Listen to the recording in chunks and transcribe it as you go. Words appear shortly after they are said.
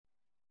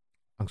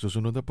Ang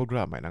susunod na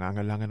programa ay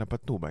nangangailangan ng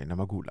patnubay na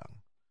magulang.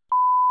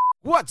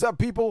 What's up,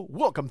 people?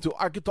 Welcome to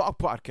Architalk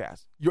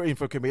Podcast, your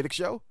info-comedic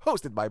show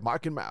hosted by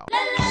Mark and Mao.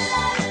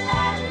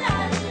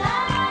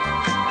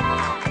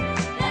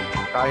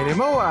 Kainin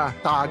mo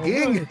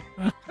taging.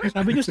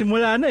 Sabi niyo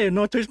simula na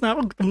no choice na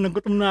ako,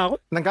 gutom na ako.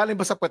 Nanggaling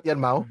ba sa puwet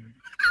yan, Mao?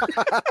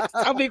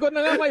 Sabi ko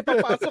na nga may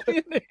papasok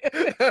yun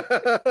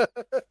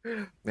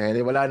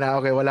Wala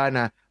na, okay, wala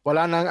na.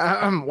 Wala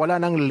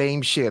nang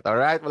lame shit,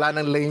 alright? Wala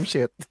nang lame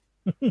shit.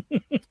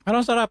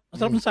 Parang sarap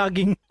ng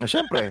saging.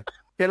 Siyempre,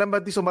 kailan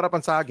ba di sumarap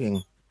ang saging?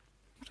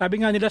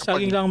 Sabi nga nila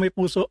saging lang may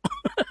puso.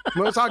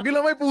 Saging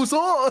lang may puso.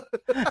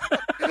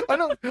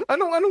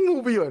 Anong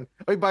movie 'yun?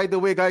 Oy, by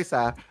the way, guys,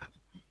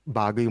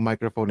 bago yung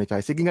microphone ni Chai.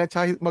 Sige nga,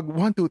 Chai, mag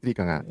 1 2 3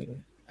 ka nga.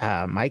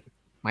 Mic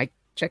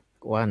check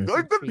 1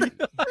 2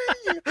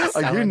 3.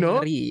 Ayun, no?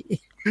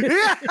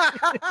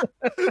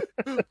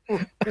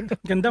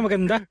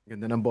 Maganda.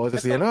 Ganda ng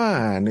boses yan,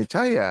 ni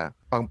Chai,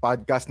 pang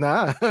podcast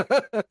na.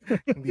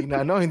 hindi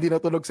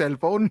na tulog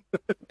cellphone.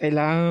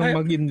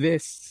 Kailangan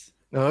mag-invest.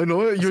 Yun.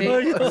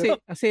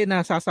 Kasi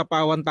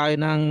nasasapawan tayo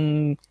ng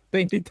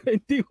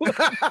 2021.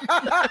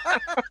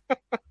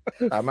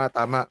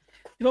 Tama.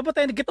 Di ba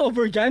tayo nag-get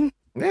over dyan?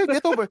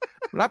 Get over.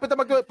 Lapit na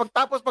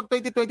pagtapos pag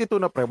 2022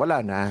 na, pre,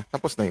 wala na.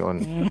 Tapos na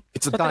yun.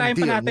 It's a done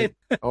deal.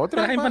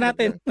 Tirahin pa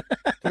natin.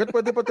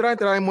 Pwede pa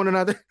tirahin muna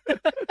natin.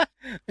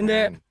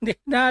 Hindi.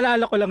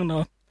 Naalala ko lang,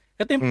 no?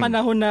 Ito yung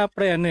panahon na,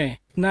 pre,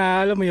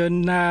 na alam mo yun,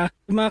 na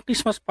yung mga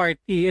Christmas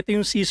party, ito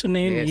yung season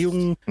na yun, yes.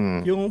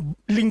 yung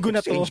linggo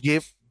na to.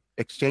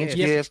 Exchange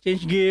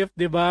gift,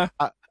 di ba?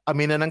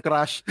 Amina ng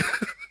crush.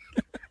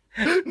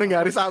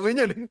 Nangyari sa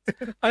amin yun.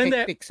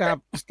 Hectic sa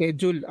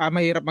schedule.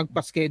 Mahirap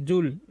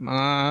magpa-schedule.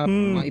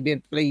 Mga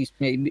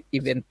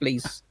event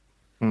place.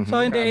 Mm-hmm.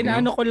 So hindi,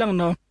 inaano ko lang,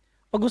 no?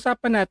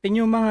 Pag-usapan natin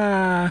yung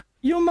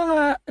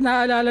mga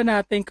naalala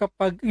natin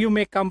kapag yung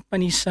may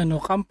companies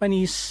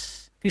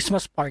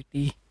Christmas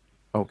party.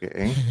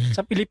 Okay.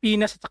 Sa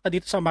Pilipinas at saka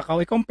dito sa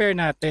Macau, i-compare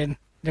natin,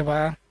 'di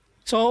ba?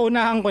 So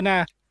unahan ko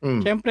na.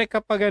 Siyempre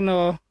kapag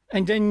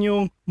andyan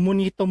yung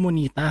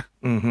monito-monita.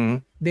 Mhm.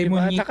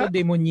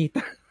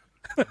 Demonita.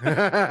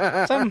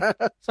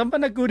 Saan pa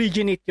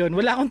nag-originate yun?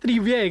 Wala akong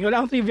trivia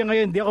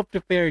ngayon. Hindi ako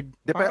prepared.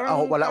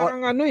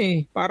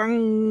 Parang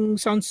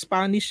sounds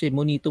Spanish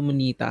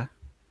monito-monita.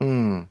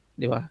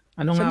 Di ba?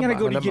 Saan nga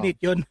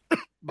nag-originate yun?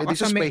 Baka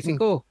sa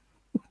Mexico.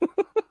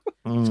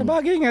 Sa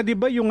bagay nga, di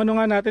ba, yung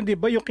natin, di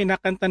ba, yung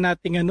kinakanta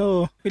nating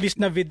Feliz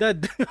Navidad.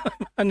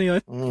 Ano yun?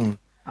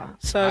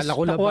 Sa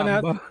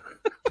Labamba.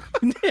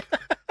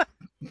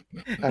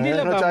 Hindi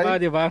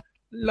Labamba, di ba?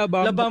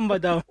 Labamba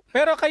daw.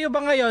 Pero kayo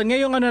ba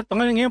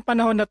ngayong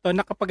panahon na to,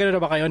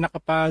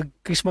 nakapag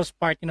Christmas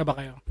party na ba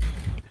kayo?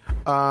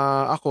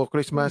 Ako,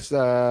 Christmas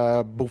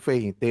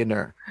buffet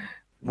dinner.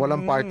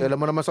 Walang party.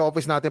 Alam mo naman sa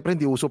office natin, pre,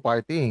 hindi uso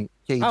party.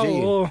 KJ.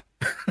 Oo.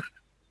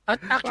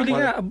 At actually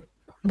nga,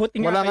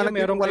 buti nga kayo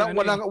meron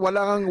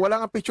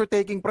walang picture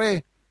taking,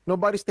 pre.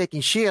 Nobody's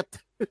taking shit.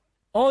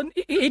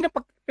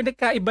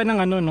 Pinagkaiba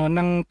ng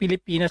ng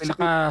Pilipinas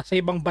saka sa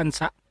ibang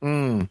bansa.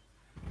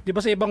 Di ba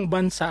sa ibang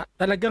bansa,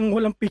 talagang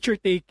walang picture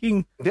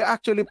taking.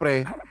 Actually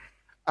pre,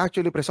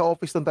 sa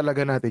office doon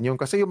talaga natin yung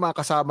kasi yung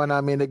mga kasama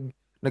namin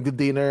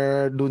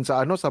nagdi-dinner doon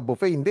sa sa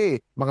buffet, hindi.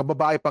 Mga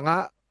babae pa nga,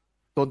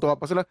 tontuwa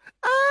pa sila.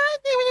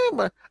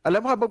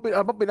 Alam mo,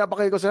 habang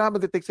pinapakay ko sila,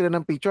 mag-take sila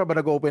ng picture, habang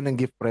nag-open ng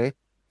gift, pre.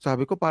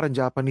 Sabi ko, parang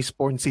Japanese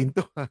porn scene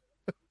to.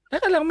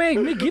 Teka lang, may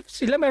gift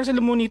sila? Meron sila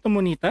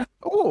monito-monita?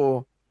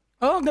 Oo.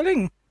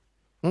 Galing.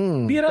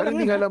 Bira lang.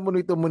 Hindi nga lang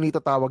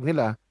monito-monita tawag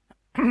nila.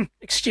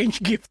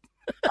 Exchange gift.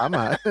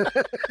 Tama.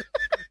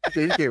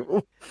 Exchange gift.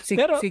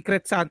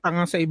 Secret Santa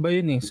nga sa iba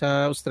yun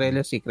Sa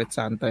Australia, Secret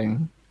Santa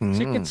yung.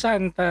 Secret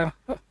Santa.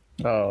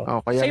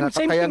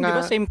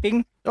 Same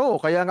thing? Oo,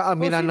 kaya nga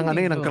aminan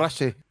ng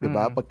crush di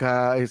ba?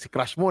 Pagka si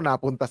crush mo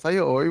napunta sa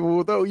iyo,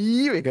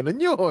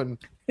 ganun 'yun.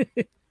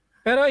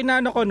 Pero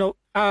inaano ko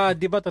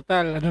di ba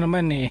total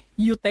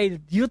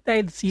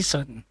Yuletide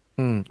season.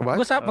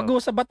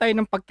 Pag-uusap ba tayo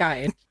ng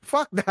pagkain?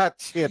 Fuck that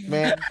shit,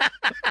 man.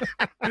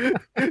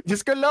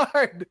 Diyos ko,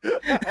 Lord.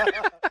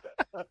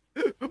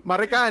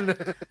 Marikan.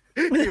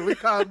 Here we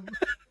come.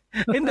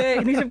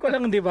 Hindi, inisip ko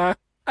lang, di ba?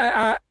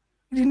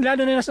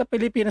 Lalo na sa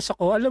Pilipinas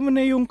ako, alam mo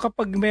na yung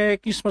kapag may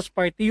Christmas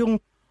party, yung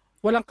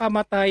walang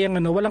kamatayang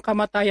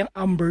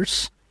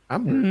ambers.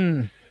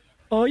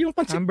 Yung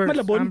pancit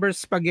malabon. Amber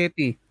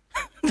spaghetti.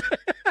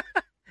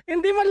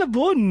 Hindi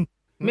malabon.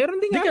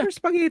 Meron ding amber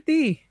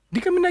spaghetti. Di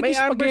kami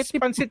nag-spaghetti.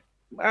 May pancit.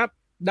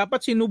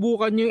 Dapat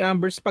sinubukan nyo yung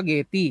amber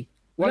spaghetti.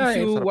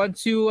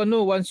 Once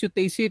you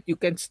taste it, you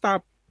can't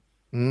stop.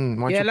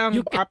 Kaya lang,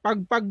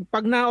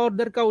 pag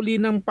na-order ka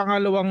uli ng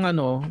pangalawang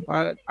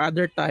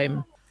other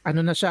time,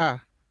 na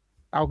siya,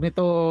 tawag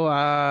nito,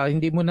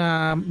 hindi mo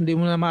na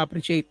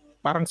ma-appreciate.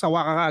 Parang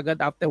sawa ka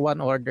agad after one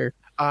order.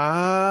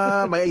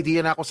 May idea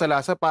na ako sa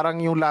lasa. Parang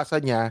yung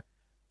lasa niya,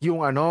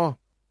 yung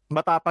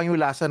matapang yung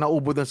lasa na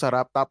ubod ng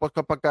sarap. Tapos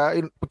kapag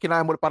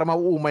kinain mo, para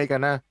mauumay ka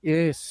na.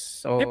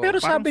 Yes.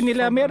 Pero sabi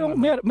nila,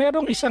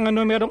 merong isang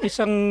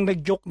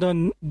nag-joke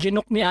doon,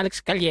 ginok ni Alex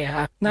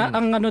Calleja, na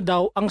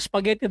ang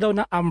spaghetti daw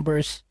na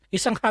Ambers,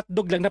 isang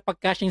hotdog lang na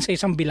pagkashin sa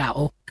isang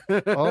bilao.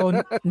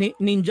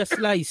 Ninja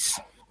slice.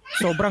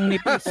 Sobrang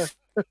nipis.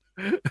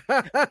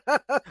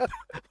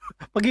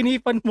 Pag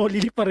inipan mo,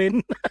 lili pa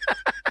rin.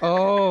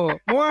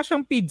 Mukha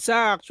siyang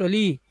pizza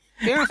actually.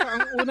 Kaya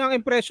ang unang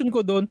impression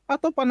ko doon,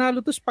 panalo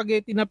to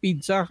spaghetti na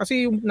pizza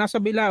kasi yung nasa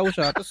bilao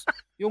siya. Tapos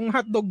yung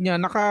hotdog niya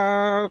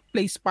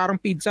naka-place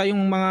parang pizza yung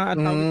mga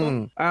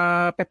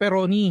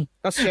pepperoni.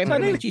 Tapos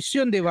syempre yung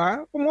cheese yun, di ba?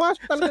 Kumukha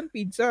siya talagang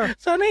pizza.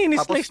 Sana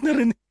in-slice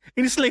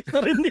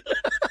na rin nila.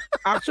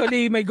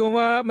 Actually, may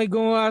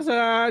gumawa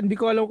sa hindi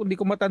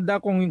ko matanda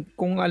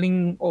kung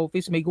aling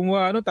office may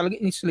gumawa talaga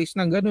in-slice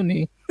ng ganun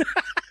eh.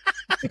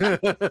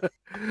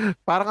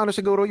 Parang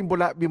siguro yung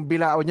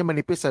bilao niya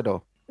manipis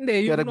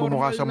Hindi, kaya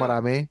nagbumukha siya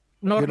marami.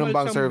 Normal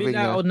bang siyang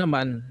bilao niya?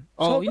 Naman.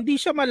 Hindi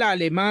siya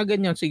malalim, mga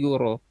ganyan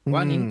siguro.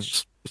 1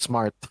 inch.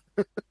 Smart.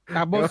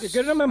 Tapos,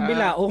 naman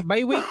bilao.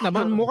 By weight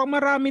naman, mukhang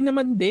marami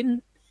naman din.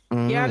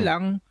 Kaya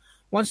lang,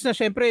 once na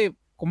syempre,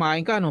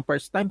 kumain ka,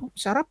 first time,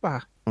 sarap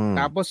pa.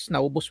 Tapos,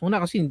 naubos mo na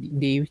kasi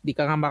hindi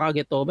ka nga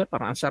makaget over.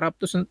 Parang ang sarap.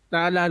 Tapos,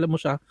 naalala mo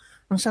siya,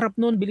 ang sarap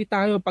nun, bili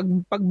tayo.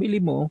 Pagbili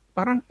mo,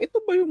 parang, ito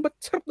ba yung ba't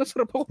sarap na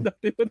sarap ako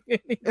dati nun?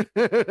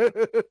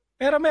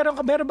 Pero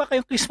meron ba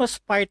kayong Christmas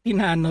party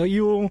na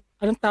yung,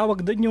 anong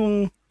tawag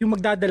doon, yung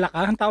magdadala ka?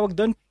 Ang tawag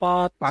doon,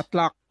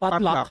 potluck.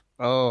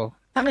 Oo.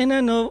 Tangina,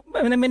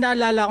 may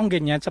naalala akong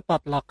ganyan sa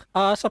potluck.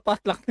 Sa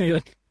potluck na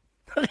yun,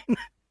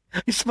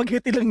 yung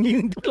spaghetti lang niya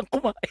yung hindi lang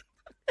kumain.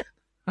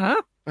 Ha?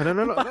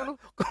 Ano?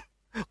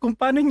 Kung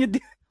paano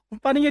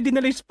niya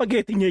dinala yung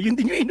spaghetti niya, yun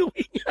din yung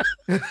inuwi niya.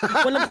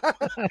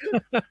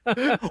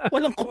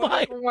 Walang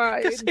kumain.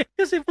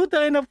 Kasi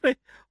puta na pre,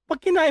 pag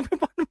kinain mo,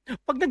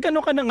 pag nagano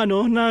ka ng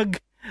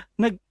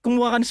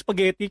kumuha ka ng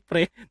spaghetti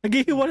pre,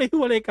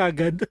 naghihiwalay-hiwalay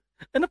kagad.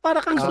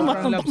 Para kang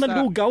sumasambak na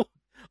lugaw.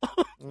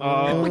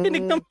 Pag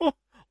tinignan mo,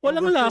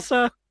 walang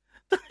lasa.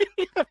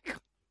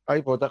 Ay,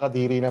 puta,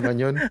 kadiri naman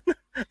yun.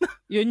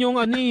 Yun yung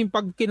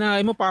pag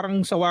kinain mo, parang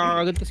sawa ka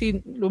agad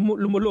kasi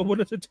lumulobo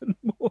na sa tiyan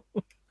mo.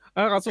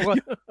 Kasuka.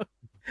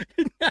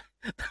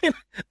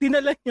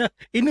 Dinala niya,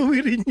 inuwi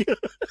rin niya.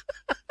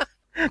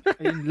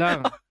 Ayun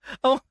lang.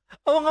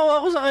 Awang-awa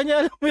ko sa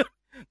kanya, alam mo yun.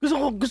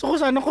 Gusto ko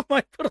sana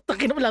kumain, pero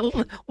takin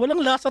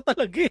walang lasa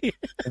talaga eh.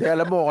 Hindi,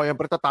 alam mo, kaya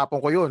tatapon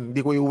ko yun.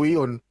 Hindi ko iuwi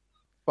yun.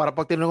 Para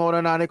pag tinanong ko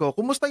na nanay ko,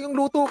 kumusta yung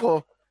luto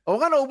ko? Oo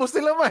nga, naubos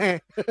nila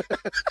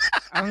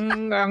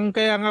ang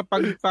kaya nga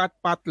pag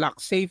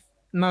potluck, safe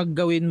na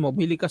gawin mo,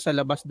 bili ka sa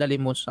labas, dali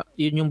mo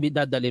yun yung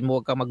dadalhin mo,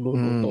 huwag ka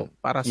magluto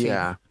para safe.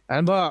 Yeah.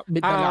 Ano ba,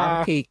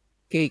 dala kang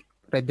cake,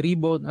 red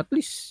ribbon, at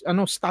least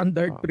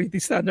standard,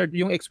 pretty standard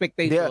yung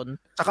expectation.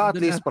 Saka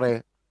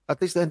at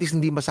least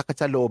hindi masakit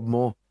sa loob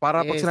mo.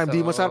 Para pag sinabi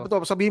hindi masarap ito,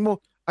 sabihin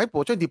mo, ay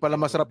pocho, hindi pala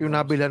masarap yung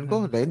nabilhan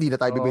ko. Hindi na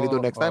tayo bibili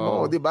doon next time.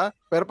 Di ba?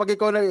 Pero pag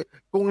ikaw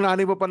kung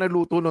nanay mo pa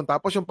nagluto nun,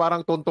 tapos yung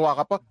parang tuntua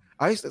ka pa,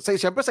 ay,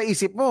 siyempre sa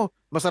isip mo,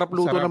 masarap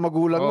luto ng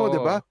magulang mo, di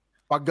ba?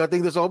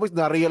 Pagdating doon sa office,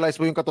 na-realize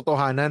mo yung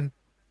katotohanan.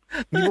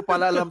 Hindi mo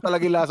pala alam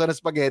talaga yung lasa ng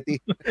spaghetti.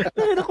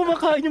 Na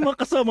kumakain yung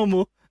mga kasama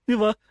mo, di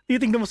ba?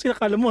 Titingnan mo sila,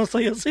 kala mo, ang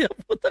saya-saya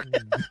po.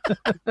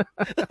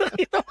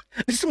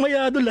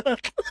 Dismayado lahat.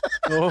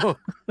 Oo.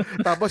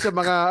 Tapos yung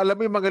alam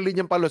mo yung mga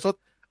linyang palusot,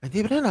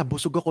 hindi ba na,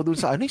 busog ako dun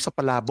sa sa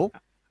palabo?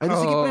 Ay,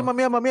 sige pre,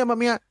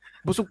 mamaya.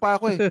 Busog pa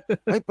ako eh.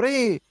 Ay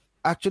pre,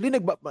 actually,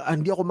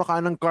 hindi ako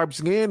makain ng carbs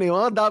ngayon eh.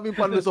 Daming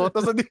palusot.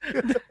 Tapos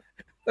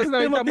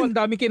nakita mo, ang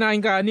dami kinain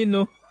kanin,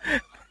 no?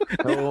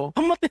 Oo.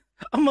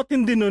 Ang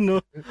matindi nun, no?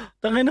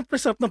 Tangay na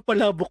presap ng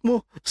palabok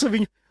mo.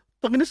 Sabi niya,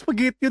 tangay na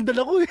spaghetti yung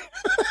dala ko eh.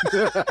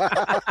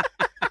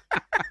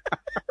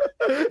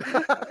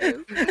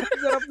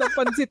 Sarap ng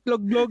pansit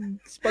log-log.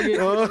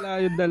 Spaghetti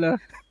yung dala.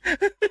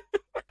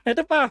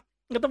 Ito pa.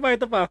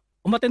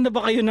 Umattend na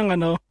ba kayo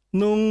ng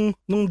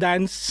nung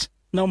dance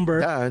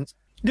number? Dance?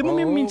 Di mo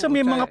minsan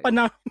may mga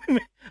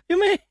yung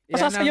may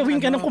pasasayawin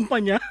ka ng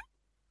kumpanya?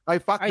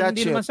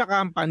 Hindi naman sa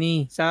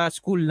company, sa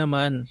school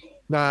naman.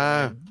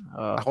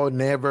 Ako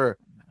never.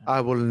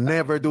 I will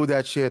never do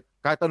that shit.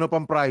 Kahit ano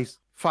pang price.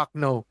 Fuck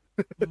no.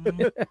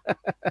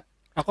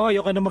 Ako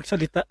ayoko na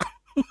magsalita.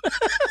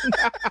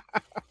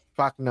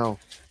 Fuck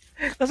no.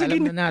 Kasi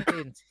alam na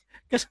natin.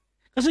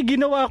 Kasi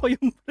ginawa ko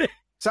yung pre.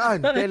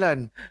 Saan?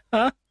 Kailan?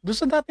 Doon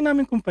sa dati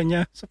namin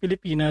kumpanya sa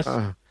Pilipinas.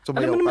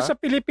 Alam mo naman sa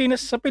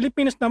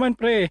Pilipinas naman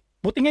pre.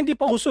 Buti nga hindi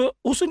pa uso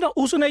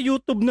na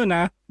YouTube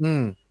noon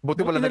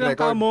Buti pala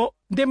nag-record.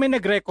 Hindi may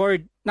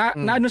nag-record. Na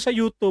sa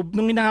YouTube,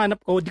 nung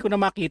hinahanap ko, di ko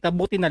na makita.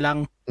 Buti na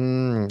lang.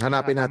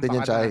 Hanapin natin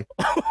yan, Chay.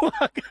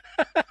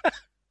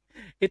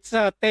 It's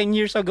 10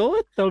 years ago,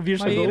 12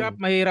 years ago.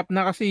 Mahirap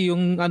na kasi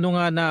yung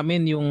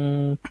namin,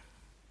 yung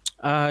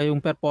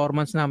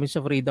performance namin sa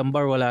Freedom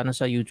Bar, wala na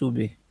sa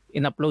YouTube eh.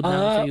 In-upload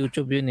na sa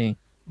YouTube yun eh.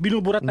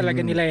 Binuburat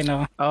talaga nila eh,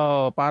 no?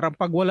 Parang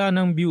pag wala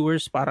ng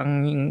viewers,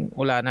 parang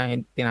wala na,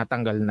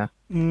 tinatanggal na.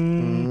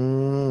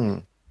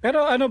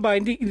 Pero ano ba,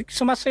 hindi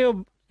sumasayaw,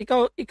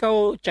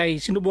 ikaw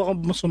Chay, sinubukan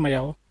mo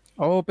sumayaw?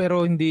 Oo,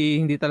 pero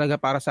hindi talaga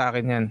para sa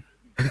akin yan.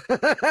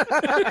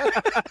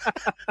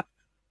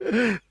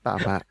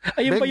 Tama.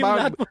 Ayun pa yung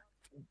lahat mo.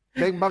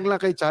 Bengbang lang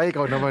kay Chay,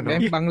 ikaw naman. No?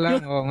 Bengbang lang,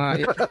 oo nga.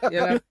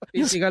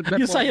 Physical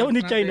yung sayaw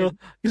ni Chay, no?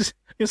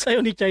 Yung sayaw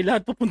ni Chay,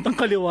 lahat papuntang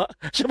kaliwa,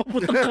 siya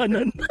papuntang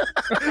kanan.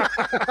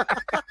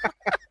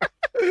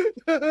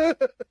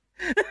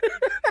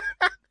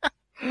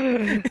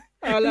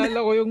 Alala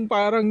ko yung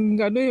parang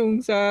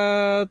yung sa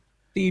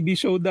TV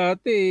show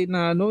dati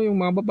na yung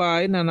mga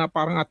babae na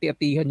parang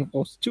ati-atihan yung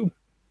costume.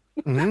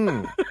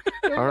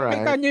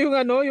 Alright. Kita niyo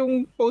yung yung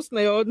post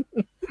na yon.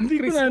 Hindi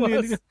ko na.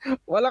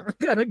 Wala kang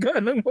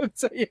gana-ganang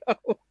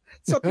magsayaw.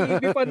 Sa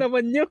TV pa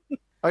naman yun.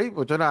 Ay,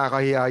 puto,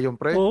 nakakahiya yung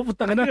pre. Oo,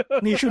 puta ka na.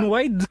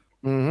 Nationwide.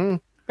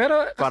 Pero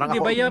parang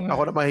diba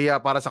ako na mahiya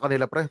para sa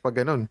kanila pre pag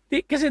ganun.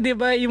 Kasi 'di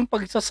ba yung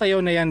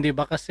pagsasayaw na yan, 'di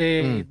ba?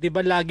 Kasi 'di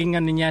ba laging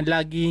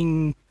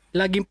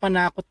laging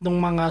panakot ng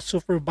mga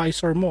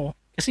supervisor mo.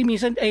 Kasi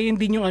minsan ay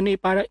hindi yung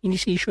para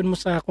initiation mo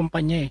sa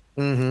kumpanya eh.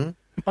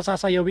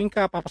 Pasasayawin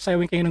ka,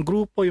 papasayawin kayo ng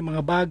grupo, yung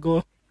mga bago.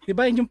 'Di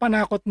ba yung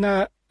panakot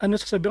na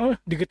sasabihin,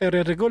 di kita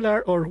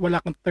regular or wala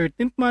kang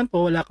 13th month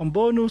o wala kang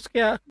bonus.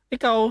 Kaya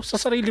ikaw sa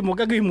sarili mo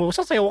gagawin mo,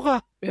 sasayaw ka.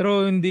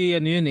 Pero hindi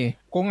yun eh.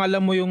 Kung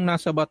alam mo yung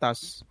nasa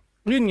batas,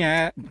 yun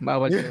nga.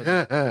 Bawal yun.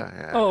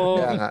 Oo.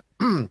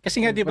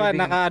 Kasi nga 'di ba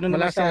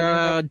naman sa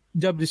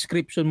job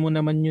description mo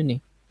naman yun eh.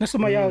 Na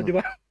sumayaw, 'di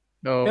ba?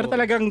 Oo. Pero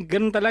talagang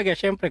ganun talaga,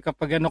 syempre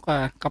kapag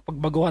kapag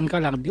baguhan ka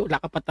lang,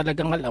 wala ka pa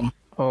talagang alam.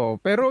 Oo,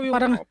 pero yung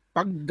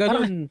pag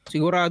ganun,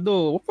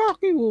 sigurado,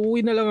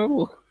 uuwi na lang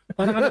ako.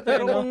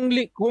 Pero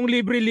kung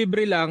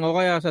libre-libre lang, o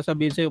kaya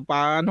sasabihin sa'yo,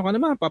 paano ka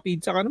naman,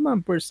 papizza ka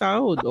naman, per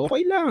sahod,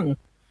 okay lang.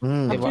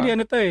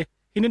 Actually,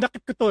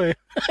 hinanakit ko to eh.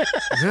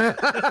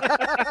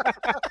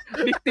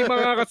 Biktima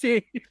nga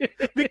kasi.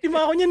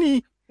 Biktima ako niyan eh.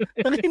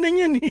 Tangina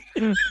niyan eh.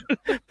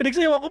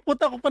 Pinagsayaw ako,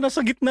 puta ako pa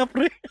nasa gitna,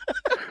 pre.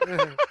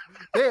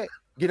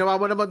 Ginawa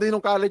mo naman din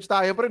nung college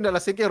tayo, pre,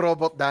 nalasing yung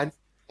robot dance.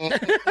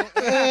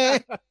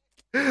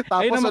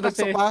 Tapos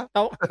kasi,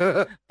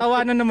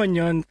 tawanan naman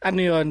yun.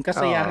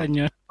 Kasayahan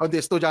yun. Hindi,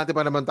 estudyante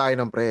pa naman tayo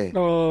ng pre.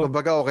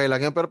 Kumbaga okay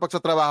lang yun. Pero pag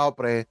sa trabaho,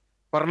 pre,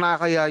 parang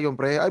nakakaya yung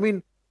pre. I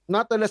mean,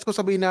 not unless ko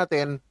sabihin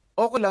natin,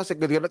 okay lang,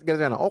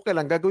 okay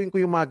lang, gagawin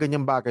ko yung mga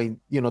ganyang bagay,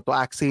 to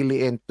act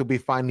silly and to be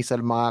funny sa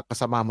mga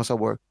kasama mo sa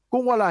work.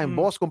 Kung wala yung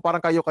boss, kung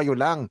parang kayo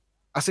lang,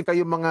 as in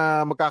kayo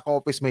mga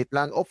magkaka-office mate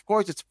lang, of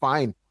course, it's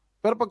fine.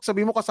 Pero pag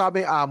sabi mo kasama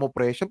yung amo,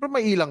 pre, syempre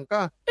may ilang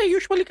ka.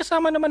 Usually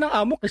kasama naman ng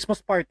amo, Christmas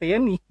party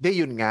yan eh.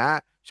 Yun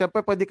nga. Syempre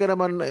pwede ka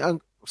naman,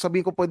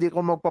 sabihin ko pwede ko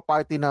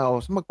magpa-party na,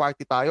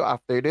 magparty tayo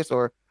after this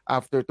or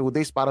after 2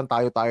 days, parang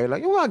tayo lang.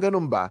 Yung nga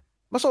ganun ba?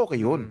 Mas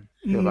okay yun.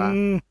 Diba?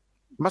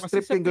 Mas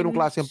trip yung ganung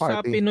klaseng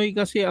party. Sa Pinoy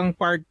kasi ang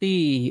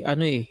party,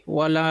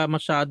 wala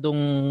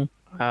masyadong,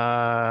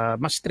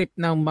 mas trip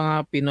ng mga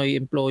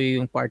Pinoy employee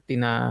yung party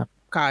na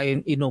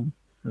kain, inom.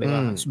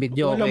 Diba?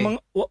 Video,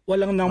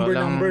 walang number,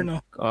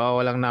 no?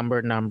 Walang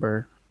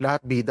number.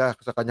 Lahat bida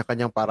sa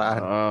kanya-kanyang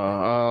paraan.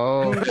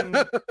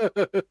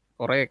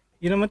 Correct.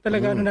 Yun naman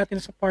talaga natin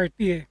sa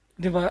party eh.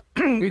 Diba?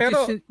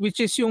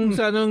 which is yung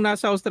sa nung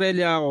nasa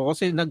Australia ako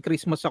kasi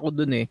nag-Christmas ako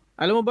dun eh.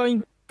 Alam mo ba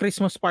yung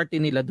Christmas party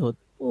nila doon?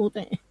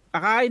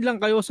 Kakain lang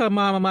kayo sa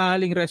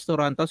mamahaling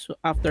restaurant tapos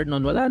after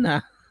nun wala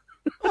na.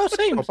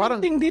 Same.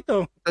 Parang same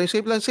dito.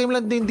 Same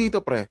lang din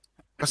dito, pre.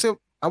 Kasi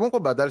awon ko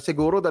ba, dahil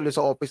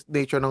sa office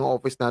nature ng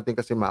office natin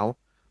kasi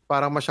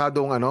parang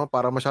masyadong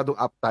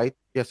uptight.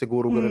 Kaya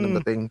siguro ganoon ang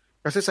dating.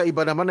 Kasi sa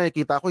iba naman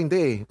nakikita ko hindi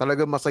eh.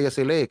 Talagang masaya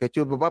sila eh. Kahit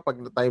yun ba pag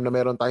time na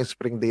meron tayong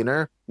spring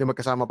dinner, yung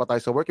magkasama pa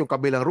tayo sa work, yung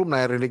kabilang room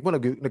narinig mo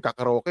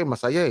nagkakaraoke,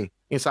 masaya eh.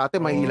 Yung sa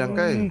atin may ilang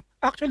ka eh.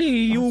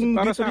 Actually, yung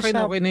para sa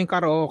akin okay na yung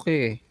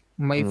karaoke.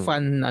 May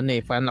fun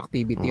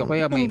activity. O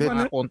kaya may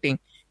mga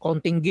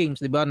konting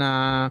games, 'di ba,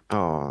 na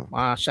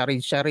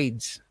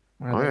charades.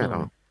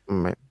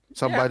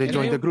 Somebody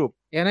join the group.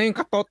 Yan na yung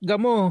katotga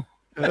mo.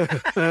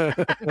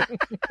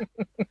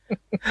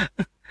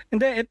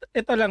 Hindi,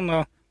 ito lang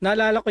no.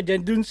 Naalala ko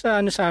dun sa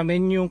sa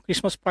amin, yung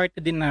Christmas party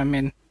din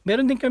namin.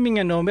 Meron din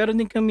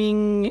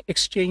kaming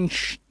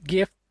exchange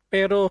gift,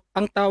 pero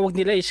ang tawag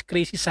nila is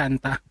Crazy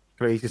Santa.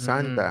 Crazy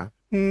Santa?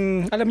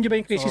 Alam niyo ba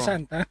yung Crazy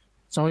Santa?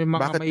 So yung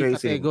mga may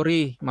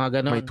category,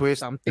 mga ganon. May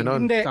twist, something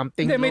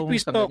may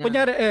twist to.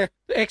 Kunyari,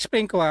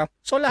 explain ko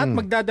So lahat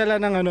magdadala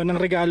ng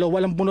regalo,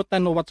 walang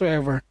bunutan o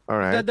whatsoever.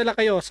 Alright. Dadala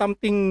kayo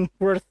something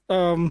worth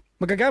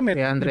magagamit,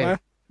 di ba?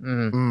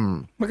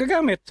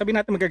 Magagamit, sabi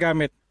natin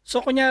magagamit.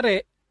 So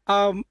kunyari,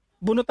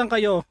 bunutan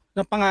kayo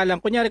ng pangalan.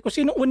 Kunyari, kung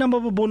sino unang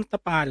mabubunot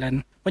na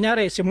pangalan.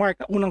 Kunyari, si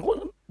Mark unang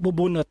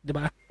bubunot, di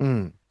ba?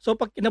 So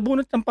pag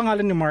nabunot ang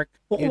pangalan ni Mark,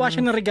 kukuha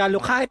siya ng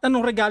regalo, kahit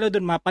anong regalo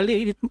doon,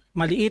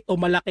 maliit o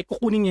malaki,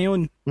 kukunin niya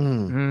yun.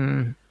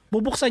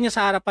 Bubuksan niya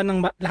sa harapan ng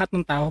lahat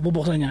ng tao,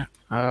 bubuksan niya.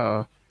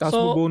 Oo.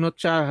 Tapos bubunot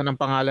siya ng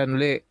pangalan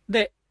uli.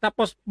 Hindi,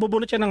 Tapos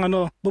bubunot siya ng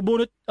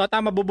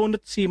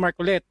bubunot si Mark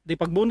ulit. Di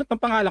pagbunot ng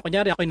pangalan,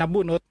 kunyari ako yung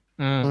nabunot.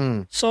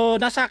 So,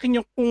 nasa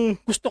akin yung kung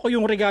gusto ko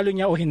yung regalo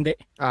niya o hindi.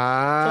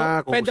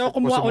 So, pwede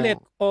ako kumuha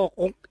ulit o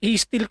kung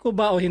i-steal ko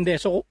ba o hindi.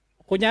 So,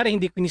 kunyari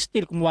hindi ko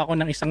ni-steal, kumuha ko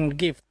ng isang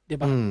gift, di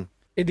ba?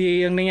 E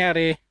di, yung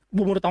nangyari,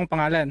 bubunot akong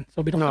pangalan.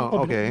 So,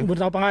 bubunot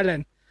akong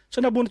pangalan.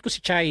 So, nabunot ko si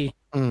Chai.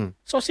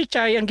 So, si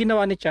Chai, ang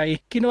ginawa ni Chai,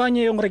 kinuha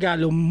niya yung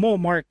regalo mo,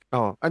 Mark.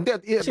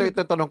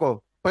 Ito tanong ko.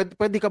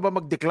 Pwede ka ba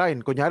mag-decline?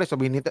 Kunyari,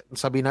 sabihin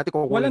natin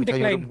kung walang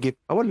decline. Yung gift.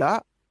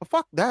 Wala.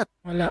 Fuck that.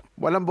 Wala.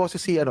 Walang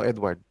boses si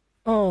Edward.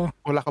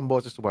 Wala kang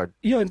boses, Edward.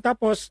 Yun,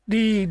 tapos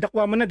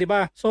dakwa mo na, di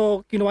ba?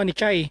 So, kinuha ni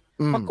Chai.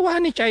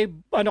 Pagkuha ni Chai,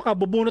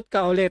 bubunot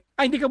ka ulit.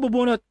 Ay, hindi ka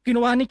bubunot.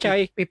 Kinuha ni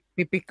Chai.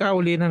 Pipik ka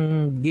ulit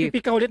ng gift.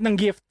 Pipik ka ulit ng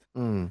gift.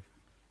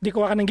 Di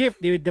kuha ka ng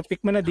gift. Di pick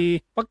mo na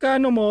Pagka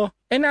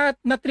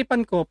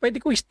natripan ko,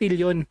 pwede ko i-steal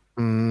yun.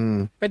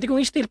 Pwede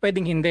kong i-steal,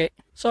 pwedeng hindi.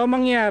 So,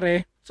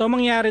 mangyari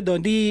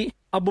doon,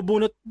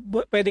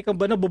 pwede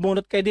kang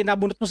bubunot kayo, di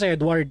nabunot mo sa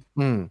Edward.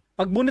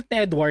 Pag bunot ni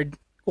Edward,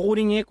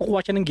 kukuha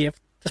siya ng gift,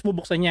 tapos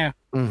bubuksan niya.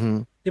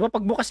 Di ba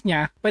pagbukas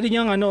niya, pwede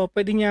niyang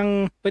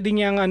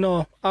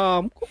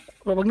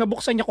pag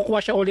nabuksan niya,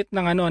 kukuha siya ulit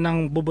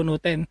ng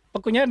bubunutin.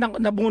 Pag kunyari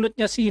nabunot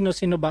niya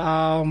sino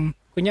ba,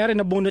 kunyari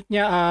nabunot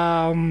niya,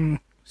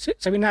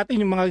 sabihin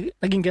natin yung mga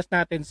naging guest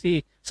natin,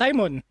 si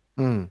Simon.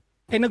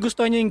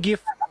 Nagustuhan niya yung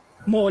gift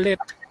mo ulit.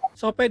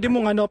 So pwede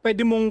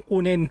mong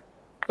kunin.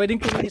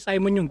 Pwedeng kunin ni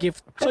Simon yung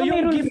gift. So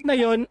yung gift na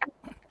yon,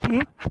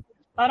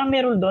 parang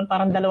meron doon,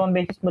 parang 2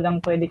 beses mo lang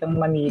pwede kang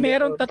mamili.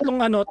 Meron tatlong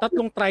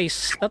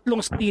tries,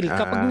 tatlong steal.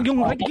 Kapag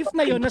yung gift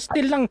na yon na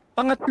steal lang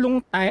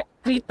pangatlong 3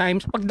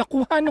 times, pag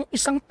nakuha ng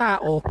isang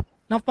tao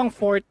ng pang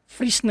 4th,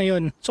 freeze na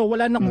yon. So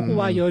wala na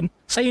kukuha yon,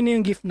 sa'yo na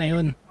yung gift na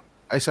yon.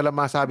 Ay,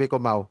 salamat sabi ko,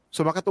 Mau.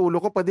 Sumakit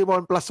ulo ko, pwede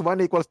 1 +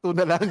 1 = 2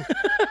 na lang.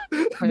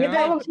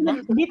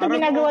 Dito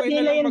ginagawa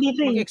nila yan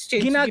dito eh.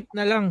 Exchange gift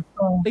na lang.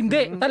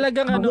 Hindi,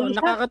 talagang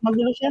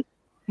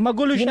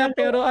magulo siya,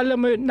 pero alam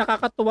mo,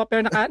 nakakatuwa,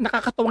 pero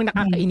nakakatuwang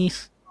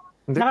nakakainis.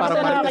 Hindi,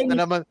 parang marites na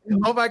naman.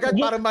 Oh my God,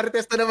 parang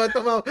marites na naman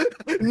ito, Mau.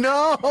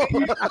 No!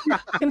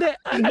 Hindi,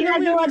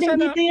 ginagawa din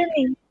dito yan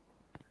eh.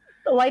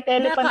 White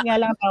elephant nga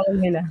lang tawag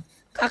nila.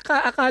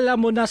 Akala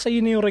mo nasa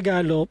yun yung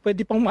regalo,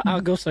 pwede pang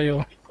maagaw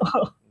sa'yo.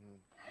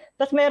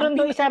 Tapos meron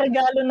doon isang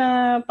regalo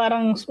na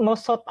parang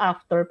most sought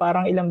after,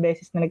 parang ilang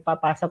beses na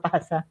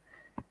nagpapasa-pasa.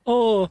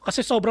 Oo,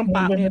 kasi sobrang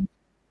pangit.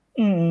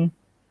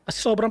 Kasi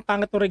sobrang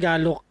pangit ng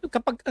regalo.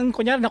 Kapag,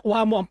 kunyari,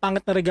 nakuha mo ang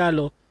pangit na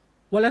regalo,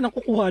 wala nang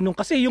kukuha nung.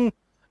 Kasi yung,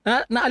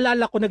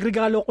 naalala ko,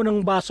 nagregalo ko ng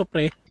baso,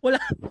 pre.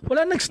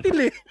 Wala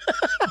nag-steal eh.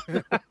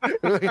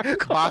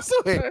 Baso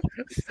eh.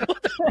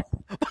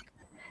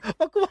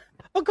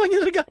 Pagkuha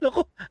niya regalo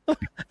ko,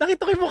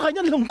 nakita ko yung mukha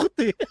niya, lungkot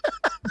eh.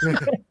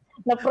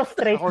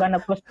 Na-prostrate ba?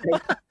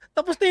 Na-prostrate.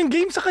 Tapos na yung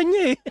game sa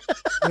kanya eh.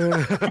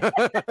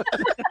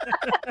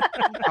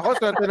 Ako,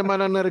 swerte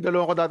naman ang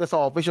naregalo ko dati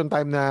sa office yung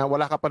time na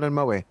wala ka pa nun,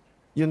 Mau eh.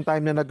 Yung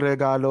time na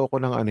nagregalo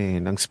ko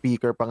ng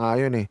speaker pa nga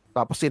yun eh.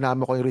 Tapos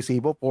sinama ko yung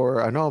resibo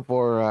for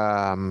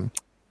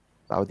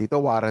tawag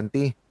dito,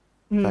 warranty.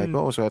 Sabi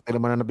ko, swerte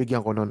naman na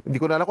nabigyan ko nun. Hindi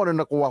ko na alam kung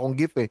ano nakuha kong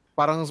gift eh.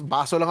 Parang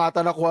baso lang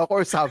ata nakuha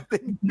ko or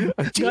something.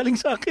 Galing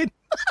sa akin.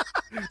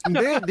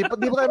 Hindi pa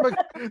tayo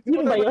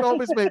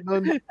mag-office mate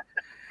nun.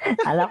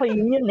 Ala ko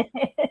yun eh.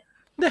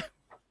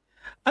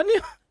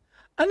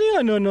 Ano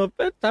yung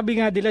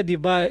sabi nga nila, di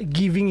ba,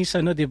 giving is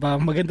di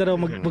ba, maganda raw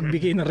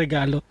magbigay ng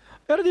regalo.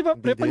 Pero di ba,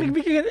 pre, pag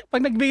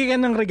nagbigay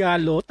ka ng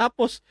regalo,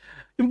 tapos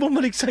yung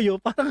bumalik sa'yo,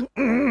 parang,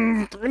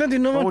 ano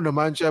din naman. Oo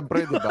naman,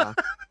 syempre, di ba?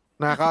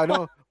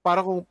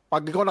 Parang kung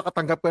pag ikaw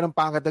nakatanggap ka ng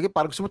pangkat lagi,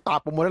 parang gusto mo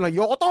tapo mo na lang,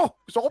 yoko to!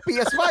 Gusto ko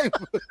PS5!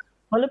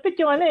 Malupit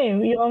yung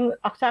yung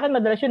sa akin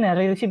madalas yun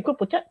receive ko,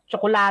 putya,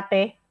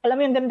 tsokolate. Alam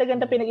mo yung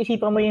ganda-ganda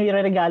pinag-isipan mo yung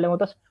regalo mo,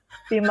 tapos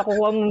yung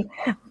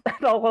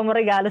makukuha mo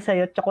regalo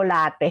sa'yo,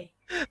 tsokolate.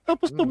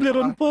 Tapos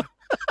Toblerone po.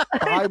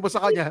 Pakain mo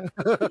sa kanya.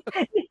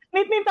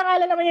 may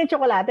pangalan naman yung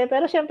tsokolate,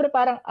 pero syempre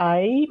parang,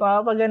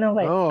 makapag ganun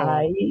kayo.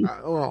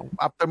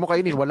 After mo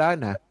kainin, wala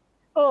na.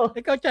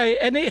 Ikaw,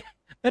 Chay,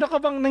 meron ka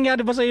bang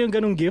nangyari ba sa'yo yung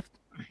ganung gift?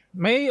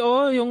 May,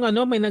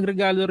 may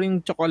nagregalo ring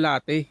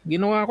tsokolate.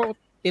 Ginawa ko,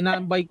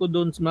 tinambay ko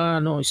doon sa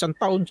isang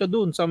taon siya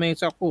doon sa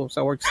mesa ko,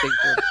 sa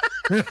workstation.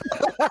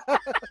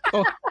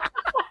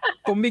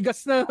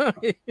 Kumigas na.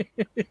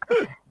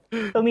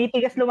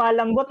 Tumitigas,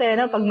 lumalambot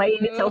pag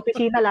mainit sa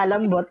opisina,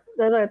 lalambot.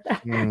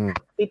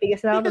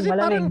 Titigas na pag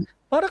malamig.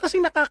 Para kasi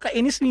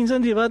nakakainis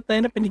minsan, di ba?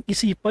 Tayo na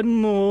pinag-isipan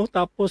mo,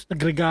 tapos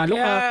nagregalo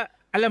ka.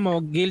 Alam mo,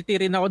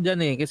 guilty rin ako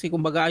dyan kasi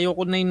kumbaga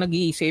ayoko na yung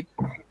nag-iisip,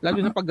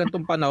 lalo na pag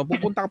gantong panahon,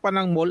 pupunta ka pa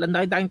ng mall, ang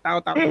dahil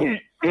tao.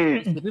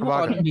 Sabi mo,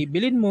 ano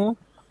bibilin mo?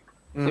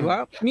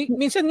 Diba?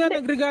 Minsan nga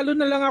nagregalo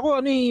na lang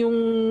ako yung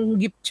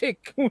gift check.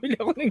 Bumili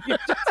ako ng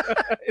gift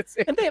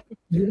check. Hindi.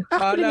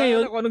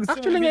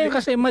 Actually ngayon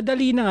kasi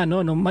madali na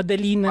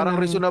madali na.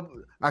 Parang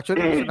reasonable.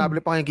 Actually,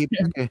 reasonable pa yung gift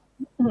check eh.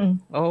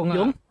 Oo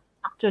nga.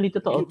 Actually,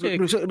 totoo.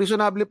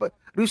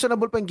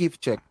 Reasonable pa yung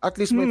gift check. At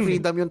least may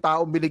freedom yung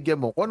taong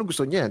binigyan mo kung ano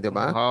gusto niya, di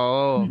ba?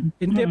 Oo.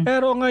 Hindi,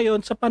 pero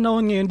ngayon, sa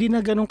panahon ngayon, hindi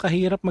na ganun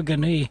kahirap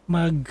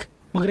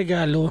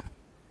magregalo.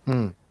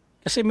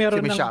 Kasi meron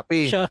ng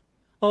Shopee.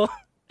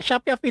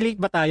 Shopee affiliate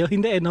ba tayo?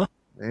 Hindi no?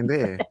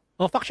 Hindi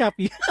fuck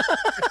Shopee.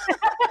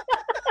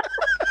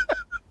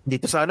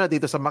 Dito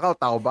sa Macau,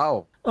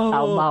 Taobao.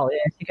 Taobao,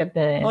 sikat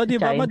na. Di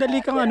ba?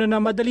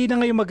 Madali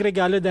na ngayon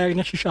magregalo dahil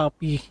nga si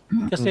Shopee.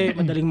 Kasi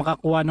madaling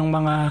makakuha ng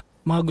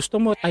mga gusto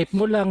mo, type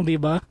mo lang, di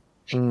ba?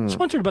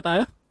 Sponsored ba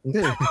tayo?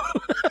 Hindi.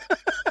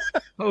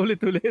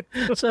 Ulit-ulit.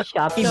 Sa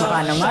Shopee baka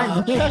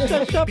naman.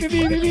 Shopee,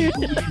 baby.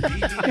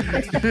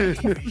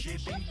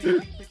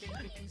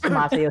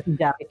 Sumasayaw si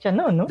Jackie Chan,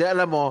 no? Di,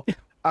 alam mo,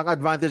 ang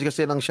advantage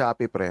kasi ng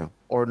Shopee, pre,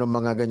 or ng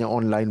mga ganyang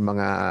online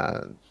mga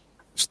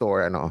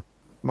store,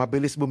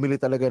 mabilis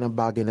bumili talaga ng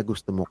bagay na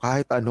gusto mo.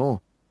 Kahit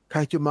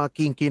yung mga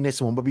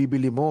kinkiness mo,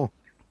 mabibili mo.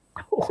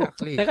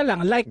 Exactly. Teka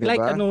lang, like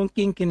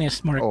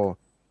kinkiness, Mark.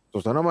 So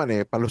naman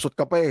palusot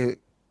ka pa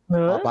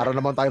para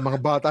naman tayo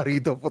mga bata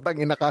rito. Putang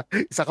ina ka,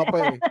 isa ka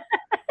pa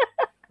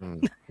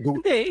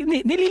Hindi,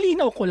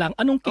 nililinaw ko lang,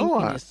 anong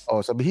kinkiness?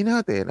 Sabihin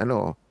natin,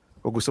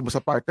 kung gusto mo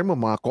sa partner mo,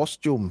 mga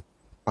costume,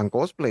 pang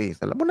cosplay,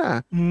 alam mo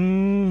na.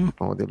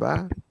 Di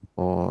ba?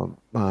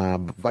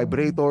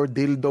 Vibrator,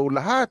 dildo,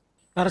 lahat.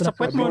 Para sa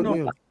puwet mo,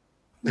 no?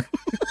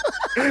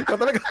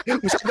 Talaga,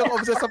 masyado ako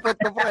obsessed sa puwet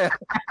mo, pre.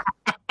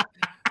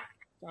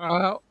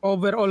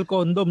 Overall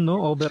condom,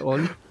 no?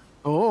 Overall.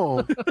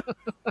 Oo.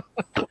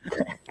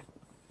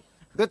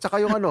 Saka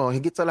yung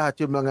higit sa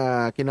lahat, yung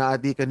mga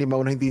kinaadikan ni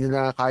Mau na hindi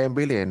nila kayang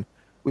bilhin,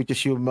 which is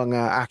yung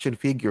mga action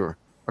figure.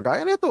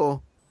 Pagkaya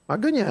nito,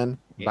 ganyan.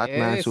 Yes.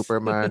 Batman,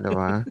 Superman,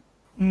 diba?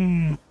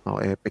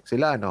 Epic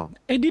sila, no?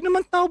 Di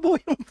naman tao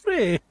yung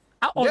pre.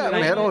 Online.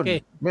 Meron.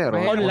 Okay.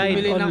 Meron.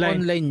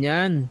 Online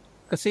yan.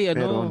 Kasi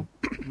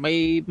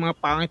may mga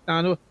pangit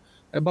na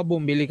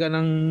bumili ka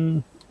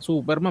ng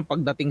Superman,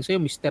 pagdating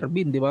sa'yo, Mr.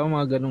 Bean, di ba?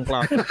 Mga ganong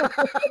klase.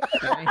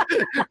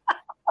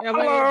 Kaya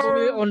may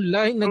bumili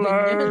online na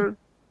ganyan.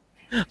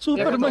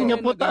 Superman niya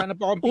po. Naghanap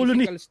ako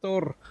ng physical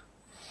store.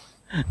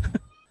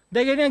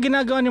 Dahil ganyan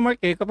ginagawa ni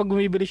Mark kapag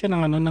bumibili siya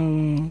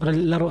ng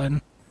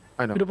laruan.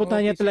 Pinupunta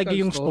niya talaga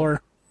yung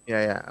store.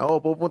 Yeah.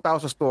 Pupunta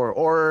ako sa store.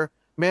 Or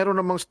meron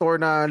namang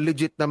store na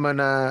legit naman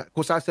na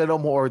kung saan sila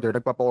mo order,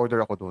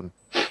 nagpapa-order ako doon.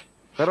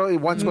 Pero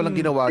once ko lang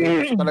ginawa,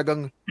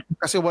 talagang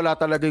kasi wala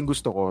talaga yung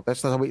gusto ko.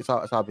 Tapos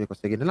sabi ko,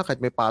 sige na lang, kahit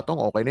may patong,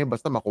 okay na yun.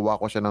 Basta makuha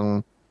ko siya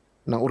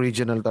ng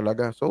original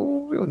talaga. So,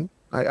 yun.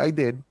 I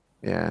did.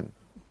 Yan.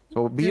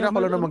 So, bihira ko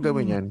lang naman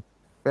gawin yan.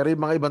 Pero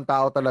yung mga ibang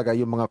tao talaga,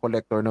 yung mga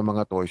collector ng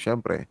mga toys,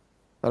 syempre,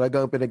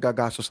 talagang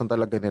pinagagastosan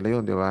talaga nila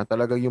yun, di ba?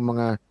 Talagang yung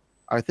mga,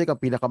 I think, ang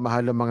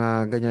pinakamahal ng mga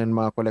ganyan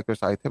mga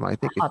collector's item, I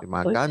think, is yung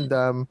mga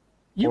Gundam,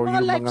 yung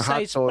mga life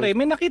size, pre.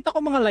 May nakita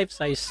ko mga life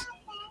size.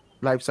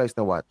 Life size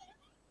na what?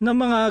 Na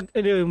mga,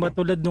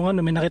 matulad nung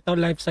may nakita ko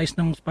life size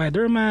ng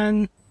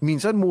Spider-Man.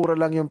 Minsan, mura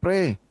lang yung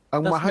pre.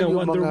 Ang mahal yung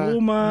Wonder mga...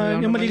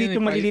 Woman. Yung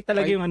maliliit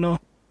talaga yung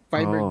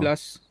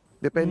fiberglass.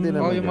 Depende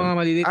naman. Yung mga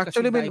maliliit.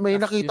 Actually, may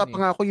nakita pa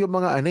nga ako yung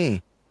mga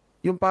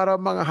yung parang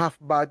mga half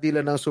body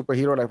lang ng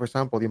superhero. Like for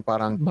example, yung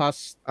parang...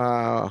 Bust.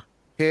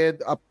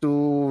 Head up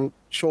to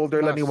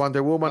shoulder lang ni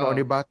Wonder Woman o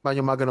ni Batman,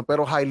 yung mga ganun.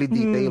 Pero highly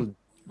detailed.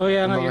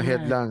 Yung mga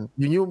head lang.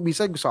 Yun yung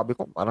minsan sabi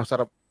ko, parang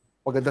sarap,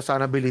 maganda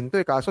sana bilhin to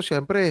Kaso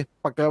syempre,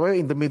 pagka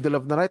in the middle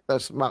of the night,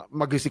 tapos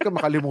magising ka,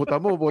 makalimutan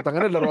mo, butang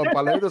na, laruan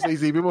pala ito, sa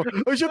isipin mo,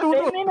 ay siya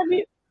dulo.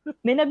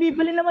 May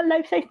nabibili naman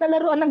life size na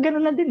laruan ng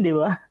gano'n na din, di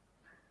ba?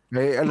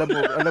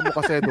 Alam mo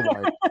kasi,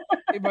 Edward.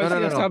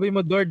 Iba sabi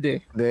mo, Dord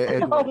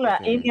Oo nga,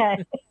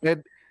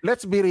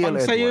 let's be real,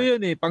 Edward. Pang sayo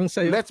yun pang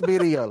sayo. Let's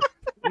be real.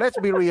 Let's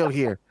be real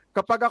here.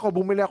 Kapag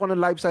bumili ako ng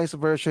life-size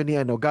version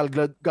ni Gal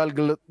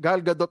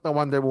Gadot na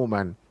Wonder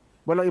Woman,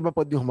 walang iba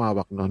pwede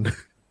humawak nun.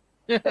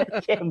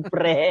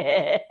 Siyempre.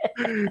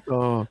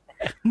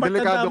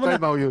 Delikado kay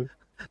Mau yun.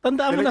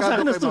 Tandaan mo na sa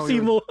akin na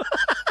susi mo.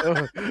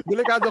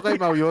 Delikado kay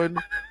Mau yun.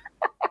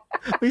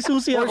 May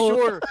susi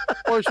ako.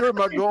 For sure,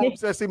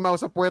 mag-o-obsess si Mau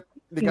sa puwet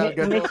ni Gal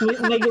Gadot.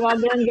 May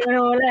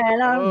gumagano muna.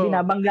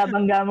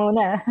 Binabangga-bangga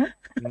muna.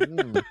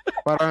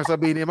 Parang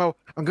sabihin ni Mau,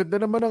 ang ganda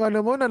naman ng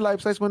ng life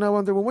size mo na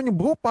Wonder Woman, yung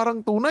buhok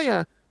parang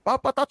tunay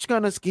papatouch ka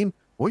ng skin,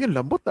 yung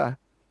lambot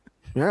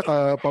yan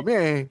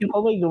kapami yung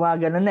kamay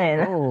gumagano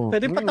na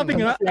pwede patabi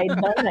nga slide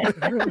down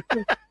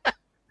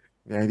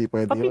na hindi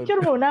pwede pa-picture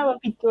muna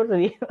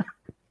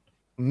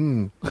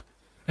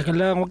teka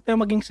lang, huwag tayo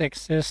maging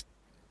sexist.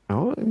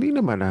 Hindi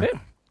naman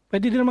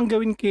pwede din naman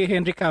gawin kay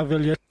Henry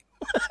Cavill yun.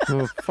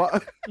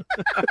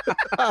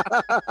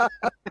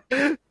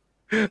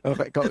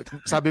 Okay,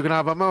 sabi ko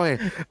na ba Mau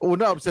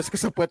una obsessed ka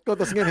sa puwet ko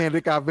tapos ngayon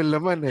Henry Cavill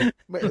naman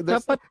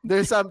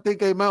there's something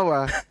kay Mau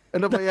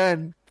ano ba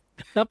yan?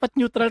 Dapat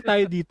neutral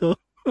tayo dito.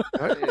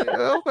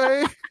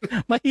 Okay.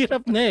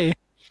 Mahirap na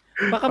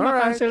baka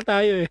ma-cancel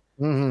tayo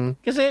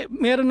kasi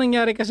meron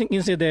nangyari kasing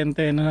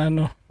insidente na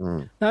na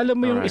alam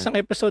mo yung isang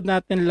episode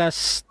natin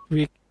last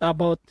week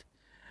about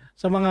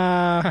sa mga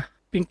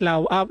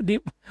Pinklaw.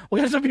 Huwag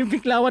na sabihin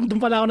Pinklawan,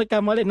 doon pala ako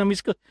nagkamali.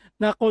 Na-miss ko.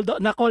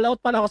 Na-call out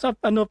pala ako sa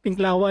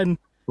Pinklawan.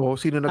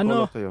 Sino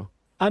nag-call out sa'yo?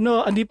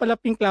 Hindi pala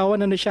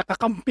Pinklawan, siya,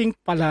 Kakamping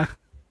pala.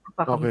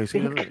 Okay,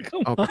 sino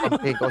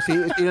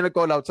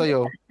nag-call out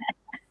sa'yo?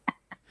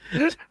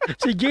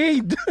 Si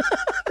Jade.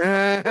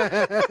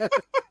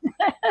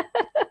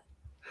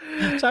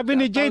 Sabi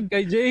ni Jade.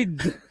 Kay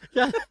Jade.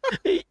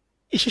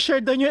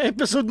 I-share daw niyo yung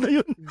episode na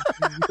yun.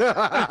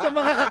 Sa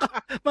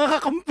mga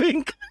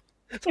kakamping.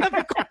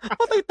 Sabi ko,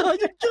 patay tayo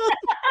dyan.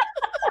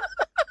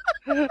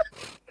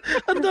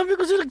 Ang dami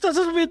ko sila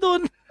nagsasabi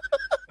doon.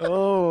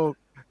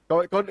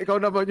 Ikaw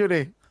naman yun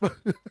eh.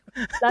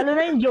 Lalo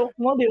na yung joke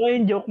mo, di ba?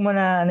 Yung joke mo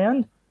na ano yun?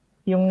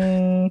 Yung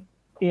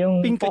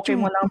Pikachu.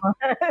 Pokemon lang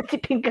si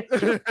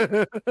Pikachu.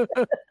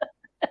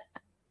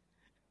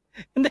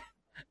 Hindi.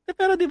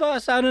 Pero di ba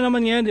sa ano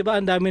naman ngayon, di ba?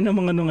 Ang dami ng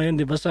mga ngayon,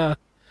 di ba?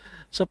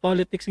 Sa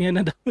politics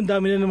ngayon, ang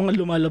dami na ng mga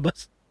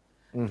lumalabas.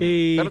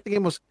 Mm-hmm. Pero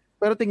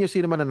tingin mo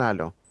sino man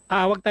nanalo?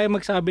 Wag tayo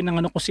magsabi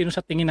ng kung sino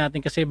sa tingin natin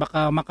kasi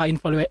baka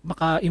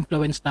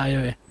maka-influence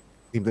tayo eh.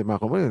 Hindi mo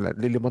ako,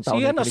 lilimang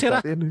taon na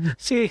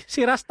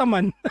si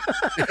Rastaman.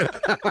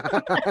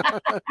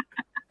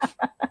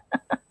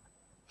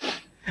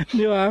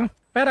 Di ba?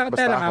 Pero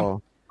ako.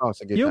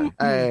 Sige.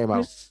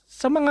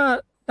 Sa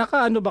mga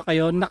ba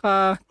kayo,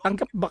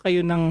 nakatanggap ba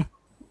kayo ng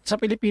sa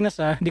Pilipinas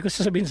hindi ko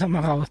sasabihin sa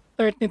Macau,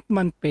 13th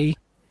month pay?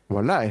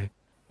 Wala eh.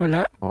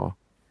 Wala?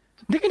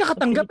 Hindi kayo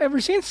nakatanggap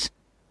ever since?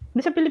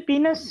 Hindi sa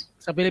Pilipinas.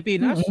 Sa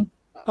Pilipinas?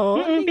 Oo.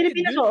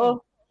 Pilipinas,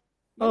 oo.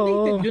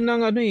 Dated yun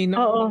ng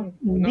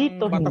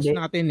dito batas hindi.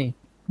 natin eh.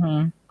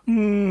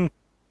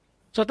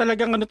 So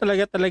talagang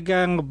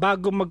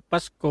bago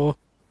magpasko,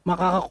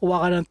 makakakuha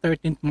ka ng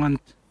 13th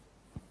month.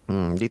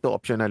 Dito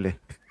optional eh.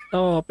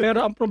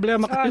 Pero ang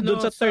problema kasi doon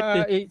sa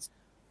 13th.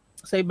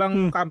 Sa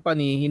ibang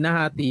company,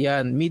 hinahati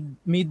yan.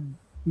 Mid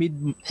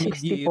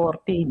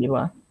 60-40, di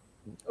ba?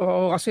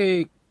 Oo,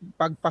 kasi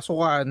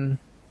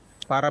pagpasukan,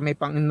 para may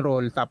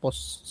pang-enroll,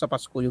 tapos sa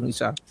Pasko yung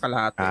isa,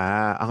 kalahati.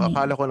 Ang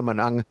akala ko naman,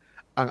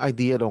 ang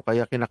idea doon,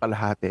 kaya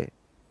kinakalahati,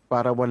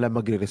 para wala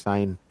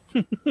magre-resign.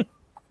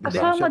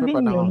 Kasama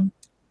din yun.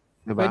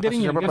 Diba? Pwede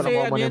rin yun. Kasi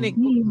ano yan eh,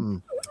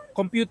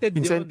 computed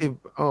incentive.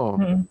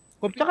 yun.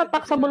 Tsaka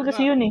taxable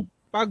kasi yun eh.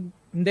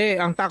 Hindi,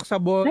 ang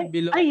taxable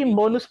below... yung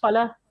bonus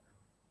pala.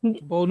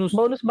 Bonus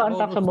ba ang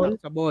taxable?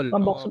 Ang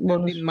bonus.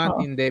 13th month,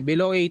 hindi.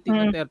 Below 18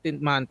 na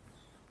 13th month,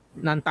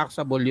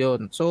 non-taxable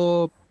yun.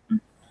 So,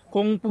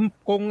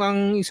 kung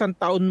ang isang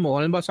taon mo,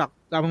 halimbawa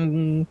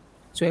ang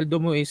sweldo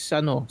mo is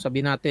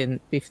sabi natin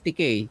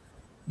 50K,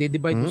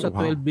 di-divide mo sa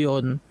 12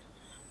 yun,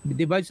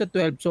 divide sa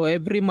 12, so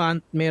every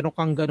month meron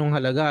kang ganung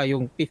halaga,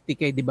 yung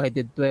 50K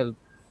divided 12.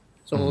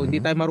 So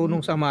hindi tayo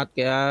marunong sa math,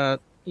 kaya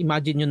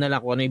imagine nyo na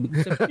lang kung ano ibig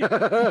sabihin.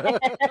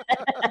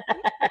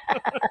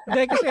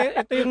 Dahil kasi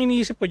ito yung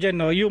iniisip ko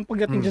dyan, yung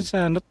pagdating dyan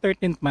sa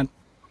 13th month,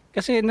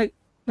 kasi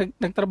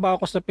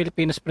nagtrabaho ko sa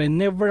Pilipinas, friend,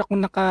 never ako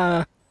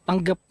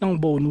nakatanggap ng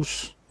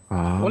bonus.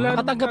 Wala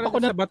nakatanggap ako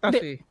sa batas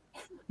eh.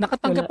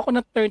 Nakatanggap ako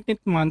ng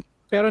 13th month,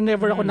 pero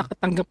never ako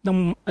nakatanggap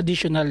ng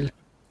additional.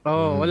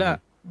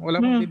 Wala. Wala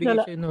akong bibigay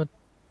sa inyo.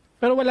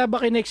 Pero wala ba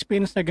kayo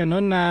na-experience na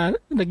gano'n na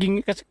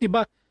naging, kasi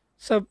diba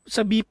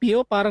sa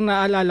BPO parang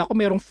naalala ko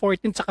merong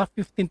 14th saka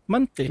 15th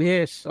month eh.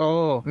 Yes,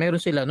 meron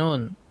sila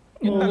noon.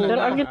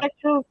 Pero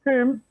architecture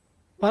firm.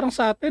 Parang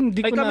sa atin, di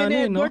ko na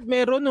kami Edward,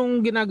 meron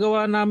nung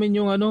ginagawa namin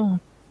yung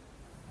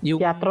yung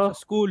teatro.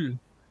 Sa school.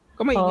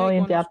 Kamay,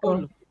 yung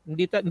teatro.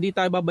 Hindi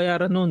tayo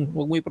babayaran nun.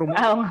 Huwag mo i-promote.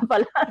 Oo nga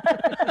pala.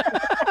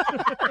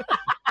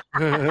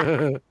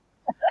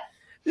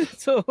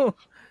 So,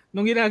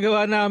 nung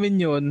ginagawa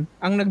namin yon,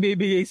 ang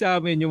nagbibigay sa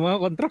amin yung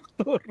mga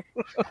kontraktor.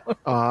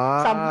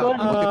 Subcon.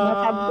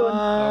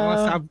 Mga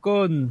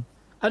subcon.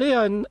 Ano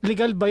yun?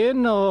 Legal ba yun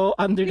o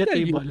under the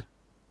table?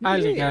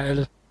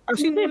 Legal.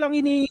 Kasi mo lang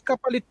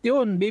inikapalit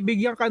yun.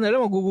 Bibigyan ka na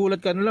lang, magugulat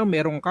ka na lang,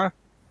 meron ka.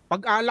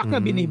 Pag alak na,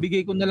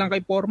 binibigay ko na lang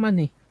kay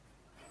Foreman eh.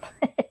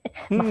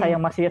 Masaya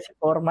si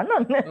Foreman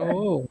nun.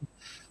 Oo.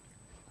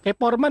 Kay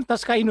Foreman,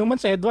 tas kainuman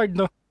sa Edward,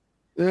 no?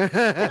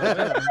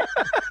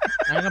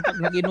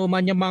 Pag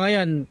nag-inuman yung mga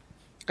yan,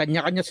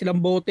 kanya-kanya silang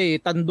bote eh.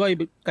 Tanduay,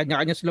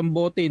 kanya-kanya silang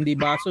bote, hindi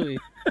baso eh.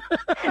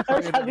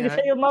 Sabi ko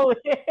sa'yo, Mau,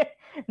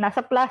 nasa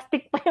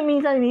plastic pa yung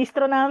minsan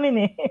ministro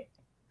namin eh.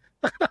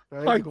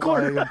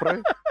 Hardcore.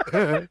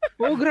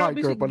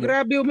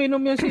 Grabe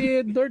uminom yan si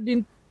Edward.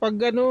 Pag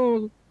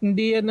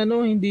hindi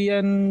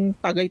yan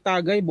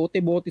tagay-tagay,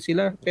 bote-bote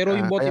sila. Pero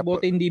yung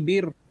bote-bote hindi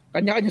beer.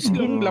 Kanya-kanya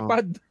silang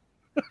lapad.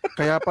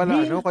 Kaya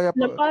pala,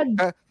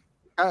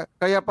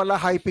 kaya pala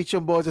high pitch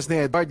yung boses ni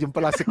Edward, yung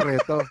pala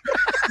sikreto.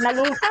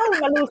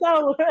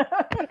 Nalusaw.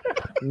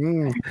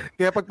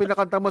 Kaya pag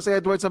pinakanta mo si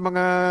Edward sa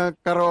mga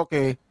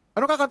karaoke,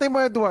 ano kakantay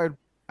mo, Edward?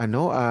 I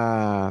will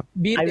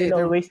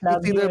always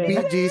love you. It's either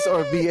Bee Gees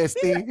or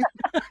BST.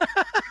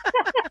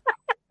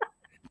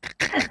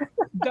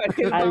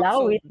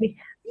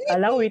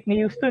 Allow Whitney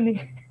Houston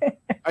eh.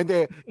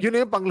 Hindi, yun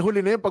na yung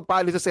panghuli na yung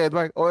pagpaalis sa si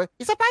Edward.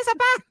 Isa pa!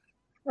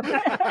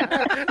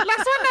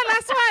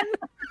 last one!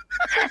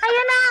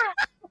 Ayun na!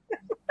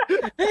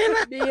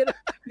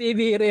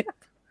 Didirit.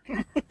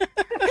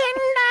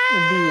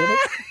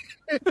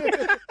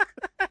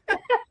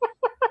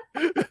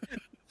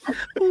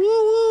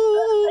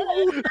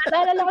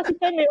 Naalala ko si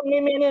Chay,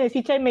 si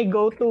Chay may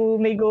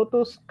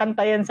go-to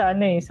kanta yan sa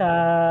sa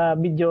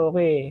video ko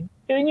eh.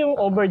 Yun yung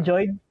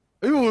Overjoyed.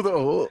 Ayun,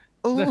 oo.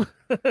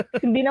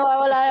 Hindi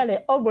nawawala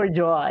yan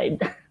Overjoyed.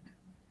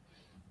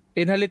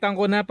 Pinalitan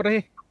ko na,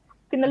 pre.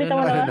 Pinalitan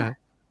mo na?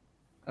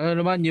 Ano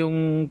naman,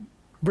 yung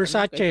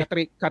Versace.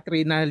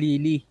 Katrina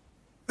Lily.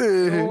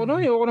 Yung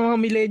mga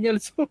millennial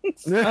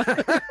songs.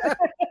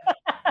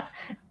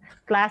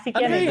 Classic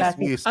yan.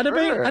 Classic.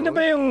 Ano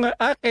ba yung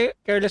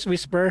Careless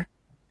Whisper?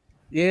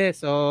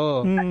 Yes,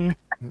 oo.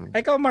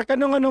 Ikaw, Mark,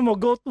 anong mo?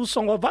 Go-to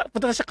song?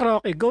 Punta ka sa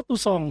karaoke. Go-to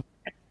song?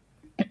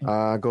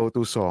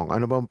 Go-to song.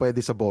 Ano bang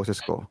pwede sa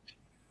boses ko?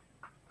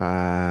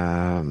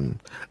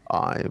 I'm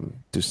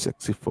too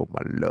sexy for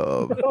my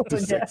love. Too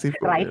sexy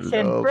for my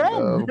love.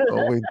 Love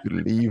going to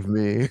leave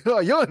me.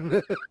 Ayun.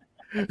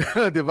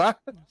 Diba?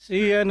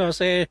 Si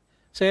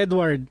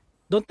Edward.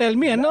 Don't tell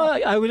me,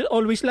 I will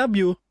always love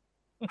you.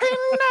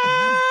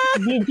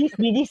 BGs.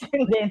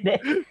 Hindi.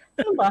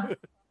 Ano ba?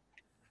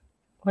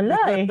 Wala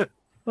eh.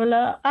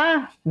 Wala.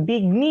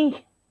 Big Me.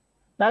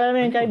 Nalala mo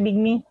yun kay Big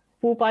Me?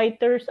 Foo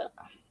Fighters.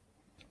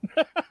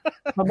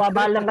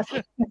 Mababa lang kasi.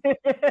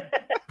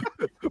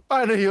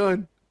 Paano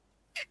yun?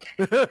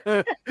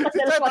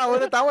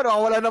 Tawa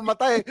na. Wala ng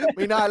mata eh.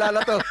 May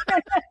naalala to.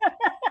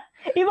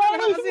 Iba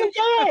yung isip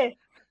siya eh.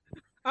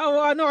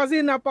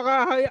 Kasi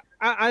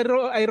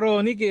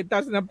napaka-ironic eh.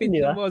 Tapos napitch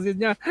yung boses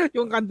niya.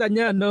 Yung kanta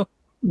niya,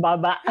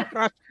 Baba.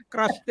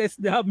 Crash Test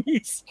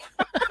Dummies.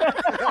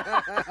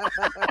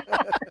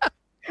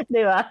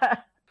 Di ba?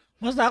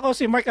 Basta ako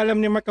si Mark, alam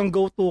ni Mark ang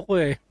go-to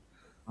ko eh.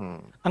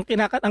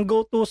 Ang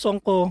go-to song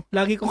ko,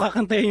 lagi kong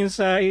kakantahin yun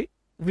sa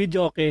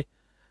video, okay?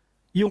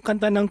 Yung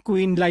kanta ng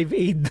Queen, Live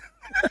Aid.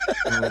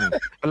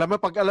 Alam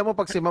mo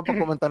pag si Ma'am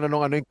kumanta na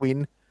nung yung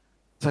Queen,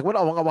 sabi ko,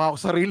 awang-awa ako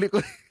sa sarili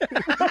ko.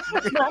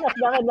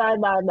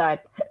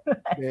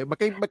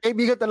 Bakit?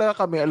 Magkaibigan talaga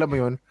kami, alam mo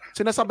yun.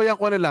 Sinasabayan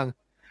ko na lang.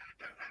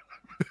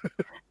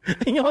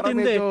 Hindi ko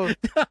tindi.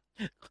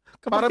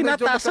 Para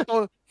medyo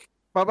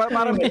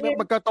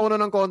magkataon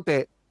ng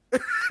konti.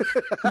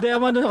 Hindi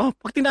naman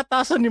pag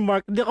tinatasan ni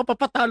Mark, hindi ako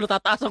papatalo,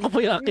 tatasan ko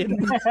pa yung akin.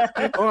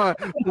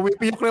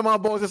 Pumipiyok na yung mga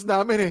boses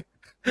namin eh.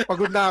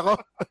 Pagod na ako.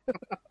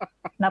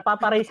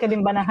 Napaparaise ka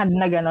din ba ng hand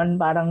na ganon?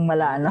 Parang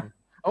malano?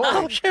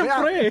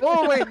 Syempre.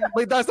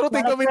 May dance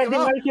routine kami.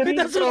 May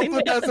dance routine.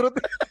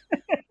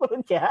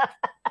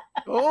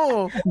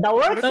 The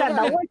works.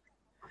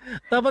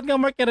 Dapat nga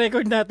Mark,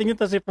 i-record natin yun,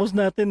 tapos i-post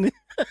natin eh.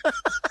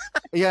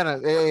 Yan,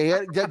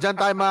 dyan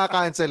tayo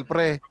makaka-cancel,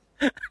 pre.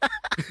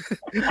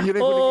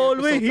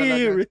 Always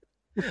here.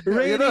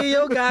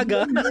 Radio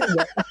Gaga.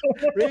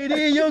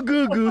 Radio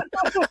Gugu.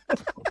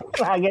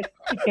 Bakit?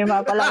 Yung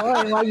mga pala ko,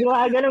 yung mga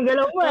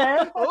gumagano'ng-galaw mo eh.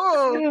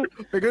 Oo.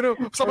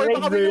 Sabay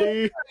pa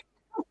kami.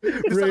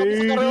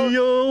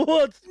 Radio,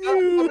 what's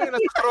new?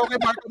 Nasa karaoke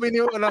bar kami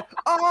niyo.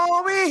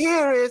 All we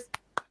hear is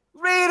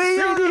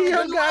Radio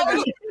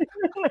Gaga.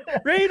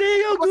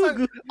 Radio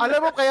Gugu.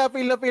 Alam mo kaya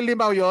feel ni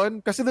Mau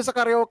yun? Kasi doon sa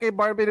karaoke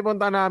bar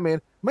pinipunta namin,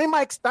 may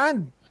mic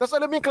stand. Tapos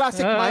alam mo yung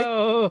classic mic?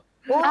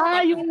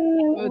 Yung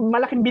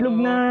malaking bilog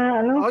na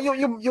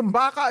yung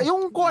baka,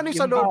 yung kung ano yung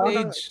sa loob.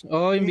 Vintage.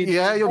 Yung vintage.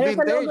 Yeah, yung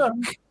vintage.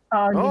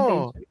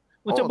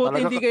 Buti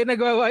hindi kayo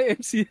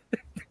nagwa-YMC.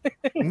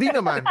 Hindi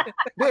naman.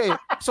 Hindi,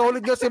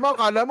 solid nga si Mau.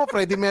 Kala mo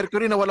Freddie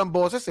Mercury na walang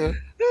boses eh.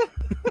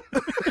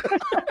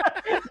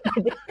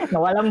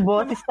 Na walang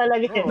boses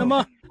talaga eh.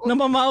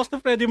 Namamaos na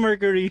Freddie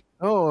Mercury.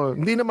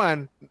 Hindi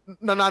naman.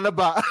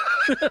 Nananaba.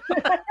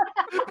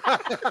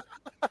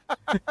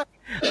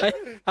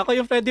 Ako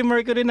yung Freddie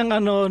Mercury ng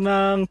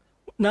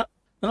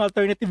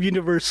alternative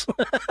universe.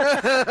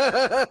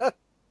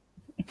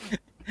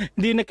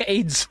 Hindi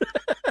nagka-AIDS.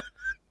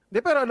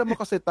 Pero alam mo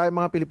kasi tayo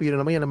mga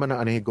Pilipino naman, yan naman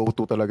ang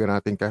go-to talaga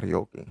natin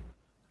karaoke.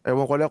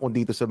 Ewan ko lang kung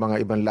dito sa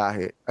mga ibang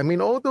lahi. I mean,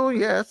 although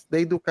yes,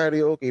 they do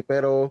karaoke,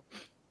 pero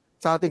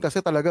sa atin kasi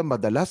talaga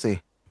madalas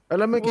eh.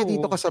 Alam mo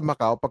dito ka sa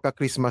Macau, pagka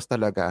Christmas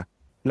talaga,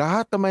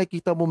 lahat na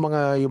makikita mo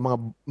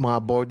yung mga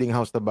boarding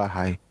house na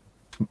bahay.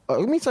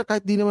 Minsan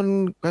kahit di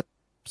naman, kahit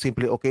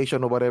simple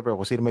occasion or whatever,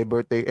 kung sino may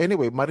birthday.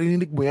 Anyway,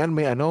 marinig mo yan,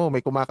 may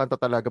kumakanta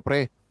talaga,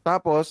 pre.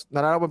 Tapos,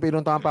 nararamang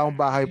pinuntahan pa akong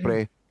bahay,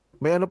 pre.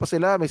 May pa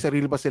sila, may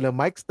sarili pa sila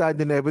mic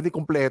stand and everything,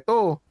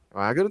 kompleto.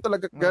 Ganun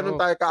talaga, ganun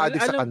tayo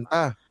ka-addict sa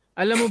kanta.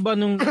 Alam mo ba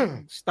nung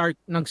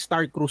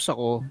nag-Star Cruise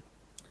ako,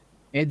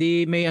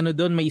 may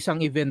doon, may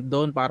isang event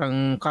doon,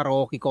 parang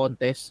karaoke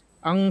contest.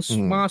 Ang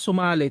mga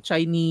sumali,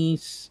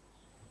 Chinese,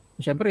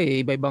 siyempre,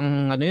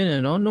 iba-ibang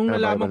yun, no? Nung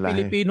nalaman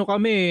Pilipino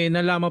kami,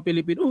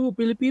 Pilipino,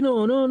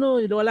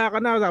 wala ka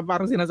na.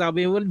 Parang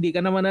sinasabi, hindi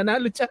ka naman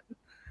nanalo dyan.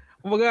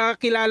 Kumbaga,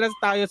 kilala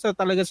tayo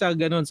talaga sa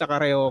ganun, sa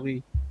karaoke.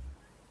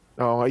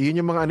 Yun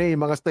yung mga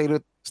yung mga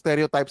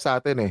stereotypes sa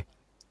atin eh.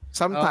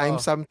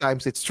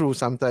 Sometimes it's true,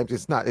 sometimes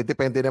it's not.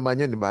 Depende naman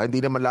yun, di ba?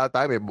 Hindi naman lahat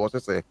tayo may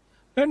boses eh.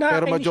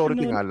 Pero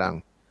majority nga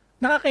lang.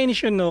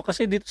 Nakakainis yun, no?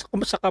 Kasi dito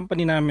sa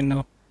company namin,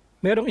 no?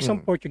 merong isang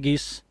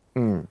Portuguese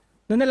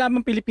na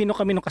nalaman Pilipino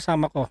kami nung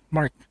kasama ko,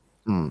 Mark.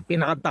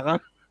 Pinakanta ka?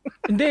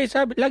 Hindi,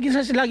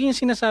 lagi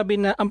sinasabi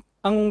na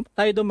ang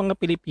tayo daw mga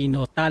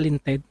Pilipino,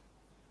 talented.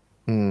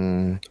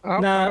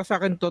 Para sa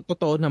akin,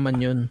 totoo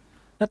naman yun.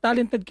 Na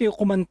talented kayo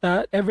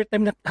kumanta, every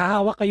time na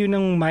hahawa kayo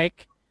ng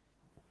mic,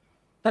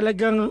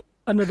 talagang,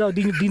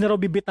 di na raw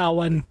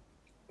bibitawan.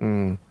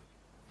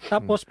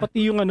 Tapos,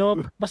 pati yung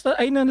basta,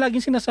 ayun ang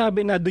laging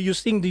sinasabi na, do you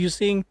sing?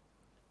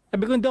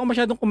 Sabi ko, hindi ako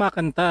masyadong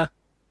kumakanta.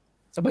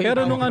 Sabay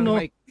pero nung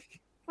gaga.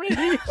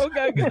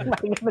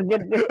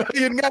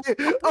 Yun nga.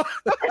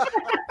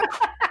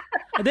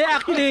 Hindi,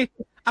 actually,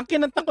 ang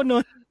kinanta ko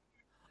nun,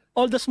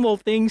 All the Small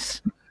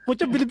Things.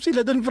 Pucha, bilib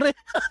sila dun, pre.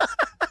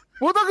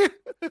 Putang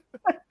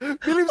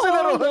bilib sila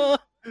ron.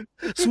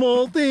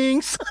 Small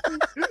things.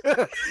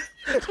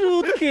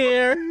 Food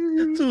care.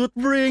 Food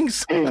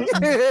brings.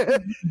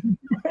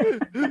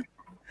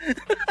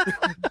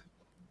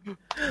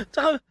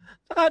 Tsaka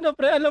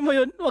pre, alam mo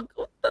yun,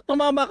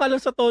 tumama ka lang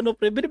sa tono,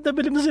 pre. Bilib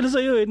na sila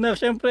sa'yo eh. Na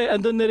syempre,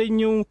 andun na rin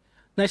yung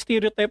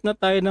na-stereotype na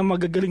tayo na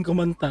magagaling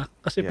kumanta.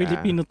 Kasi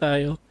Pilipino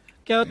tayo.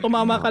 Kaya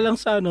tumama ka lang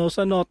sa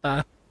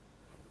nota.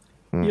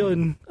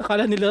 Yun,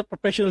 akala nila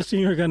professional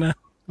singer ka na.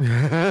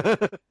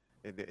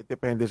 It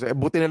depende.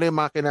 Buti nila yung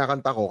mga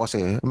kinakanta ko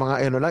kasi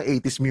mga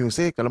 80s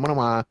music. Alam mo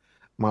na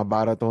mga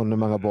baritone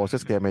ng mga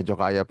boses kaya medyo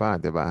kaya pa,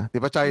 di ba?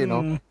 Di ba, Chay,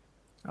 no?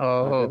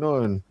 Oo.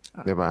 Ganun.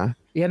 Di ba?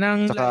 Yan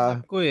ang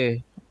lineup ko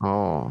eh.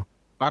 Oo.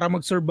 Para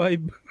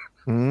mag-survive.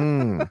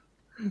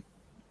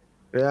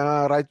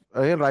 Kaya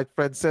right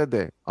Fred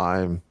said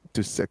I'm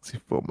too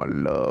sexy for my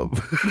love.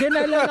 Hindi,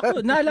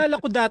 naalala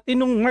ko dati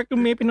nung Mark,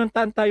 may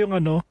pinuntahan tayong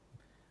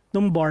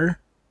nung bar.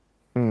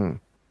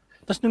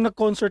 Tapos nung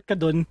nag-concert ka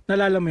doon,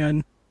 naalala mo yan?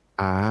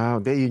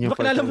 Hindi, yun yung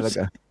first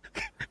talaga.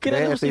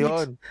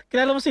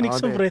 Kilala mo si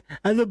Nixon, pre.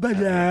 Ano ba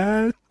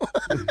lang?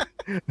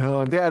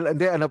 Hindi,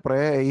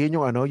 pre.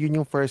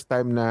 Yun yung first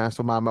time na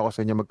sumama ko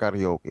sa inyo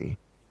mag-karaoke.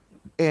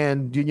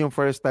 And yun yung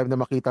first time na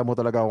makita mo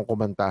talaga akong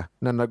kumanta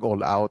na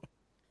nag-all out.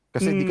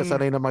 Kasi hindi ka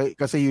sanay na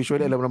kasi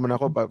usually, alam naman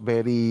ako,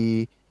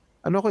 very,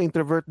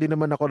 introvert din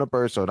naman ako na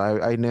person.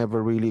 I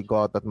never really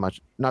got that much.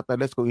 Not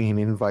unless kung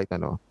in-invite,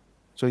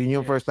 So,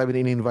 yun yung first time na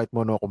in-invite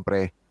mo,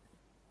 pre,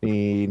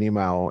 ni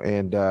Mao.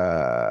 And,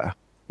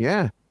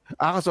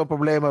 kasi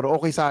problema,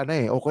 okay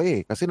sana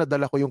Okay. Kasi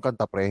nadala ko yung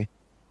kanta, pre.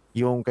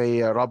 Yung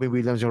kay Robin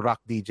Williams, yung rock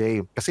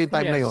DJ. Kasi yung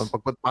time na yun,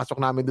 pagpasok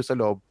namin doon sa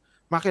loob,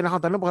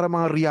 makinakanta lang para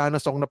mga Rihanna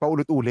song na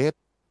paulit-ulit.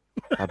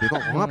 Sabi ko,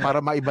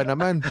 para maiba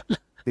naman.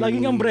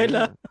 Laging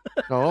umbrella.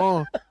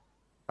 Oo.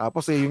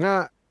 Tapos, yun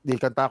nga, di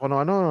kanta ko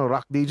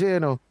rock DJ,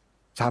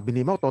 Sabi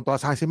ni Mao, tonto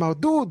sa si Mao,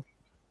 dude,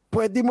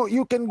 pwede mo,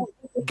 you can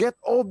get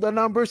all the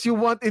numbers you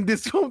want in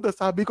this room.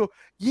 Tapos sabi ko,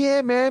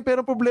 yeah, man,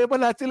 pero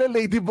problema lahat sila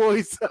lady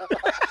boys.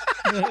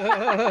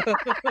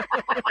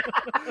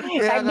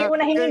 Kaya hindi ko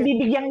na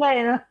bibigyan ka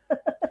no?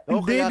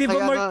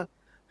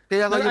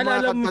 Kaya nga yung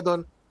mga kanta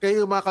doon,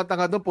 yung mga kanta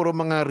nga doon, puro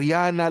mga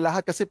Rihanna,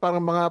 lahat kasi parang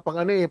mga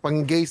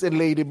pang gays and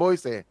lady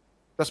boys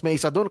Tapos may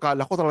isa doon,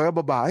 kala ko talaga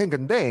babae, ang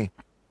ganda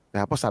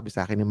Tapos sabi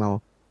sa akin ni Mao,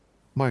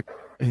 Mark,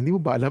 hindi mo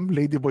ba alam,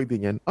 lady boy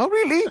din yan? Oh,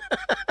 really?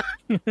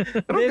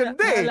 Pero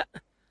ganda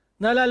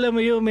Naalala mo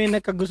yung may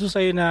nagkagusto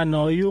sa'yo na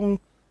yung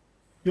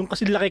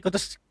kasi laki ko,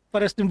 tapos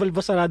pares yung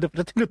balbasarado,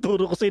 pero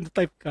tinuturo ko sa'yo na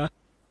type ka.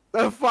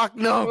 Fuck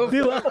no! Di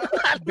ba?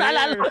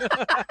 Naalala mo?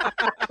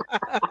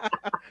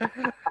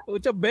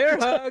 Ucha, bear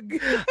hug!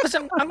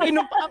 Kasi ang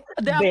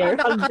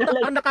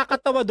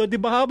nakakatawa doon, di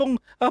ba,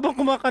 habang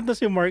kumakanta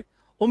si Mark,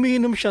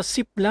 umiinom siya,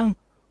 sip lang.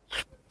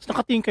 Tapos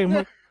nakatingin kay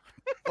Mark.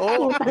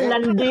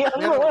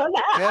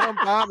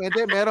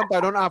 Meron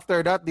pa noon after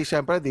that,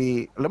 syempre,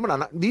 alam mo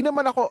na, di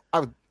naman ako,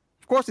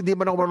 of course, hindi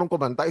man ako marunong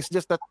kumanta, it's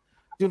just that,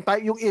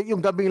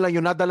 yung gabing lang,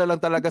 yung nadala lang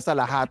talaga sa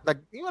lahat,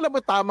 yung alam mo,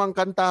 tamang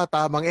kanta,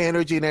 tamang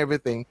energy and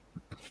everything.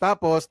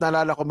 Tapos,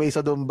 naalala ko, may isa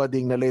doon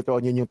bading na later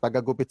on, yun yung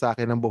tagagupit sa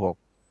akin ng buhok.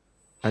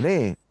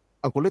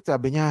 Ang kulit,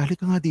 sabi niya,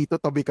 halika nga dito,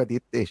 tabi ka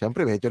dito.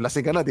 Syempre, medyo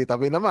lasing ka na, di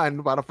tabi naman,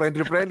 para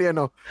friendly,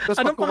 Tapos,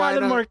 anong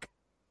pangalan, Mark?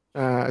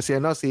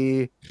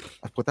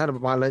 Puta, ano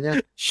pangalan niya?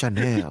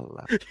 Chanel.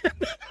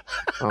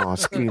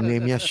 Screen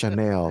name niya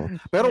Chanel.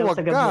 Pero wag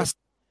ka,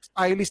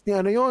 stylist ni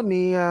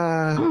ni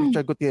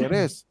Richard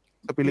Gutierrez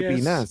sa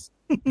Pilipinas.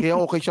 Yes. Kaya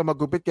okay siya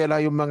magupit,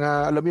 kaya yung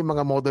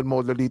mga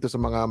model dito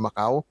sa mga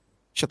Macau,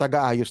 siya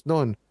taga-ayos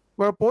nun.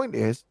 Well, point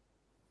is,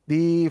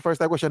 the first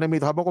time ko siya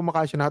na-meet, habang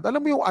kumakain siya natin,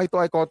 alam mo yung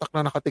eye-to-eye contact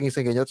na nakatingin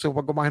sa ganyan, so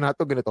pag kumain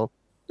natin ganito,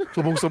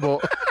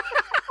 subong-subo.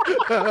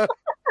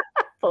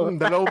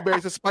 Dalawang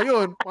beses pa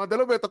yun.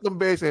 Mga 2-3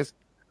 beses.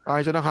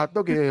 Kain siya ng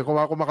hotdog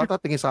kumakata,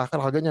 tingin sa akin,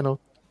 ganyan,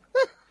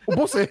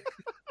 ubos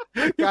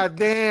God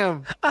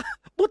damn.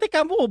 Buti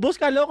ka mo ubos.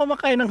 Kala ko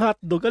kumakain ng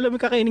hotdog. Alam mo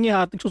kakainin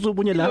niya hotdog,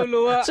 susubo niya lahat.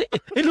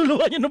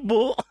 Iluluwa niya ng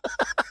buo.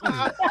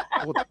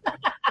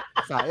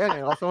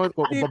 Sayang Kasi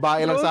kung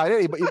babae lang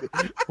sayang.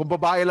 Kung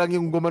babae lang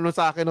yung gumanon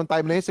sa akin nung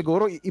time na yun,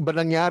 siguro iba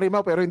nangyari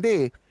pero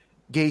hindi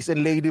Gays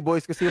and lady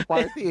boys kasi yung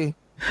party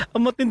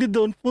Ang matindi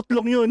doon,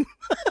 footlong yun.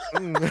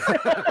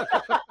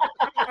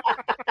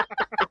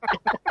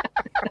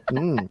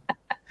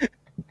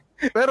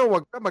 Pero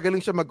wag ka,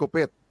 magaling siya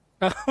maggupit.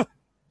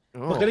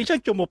 Magaling siya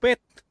tumupit.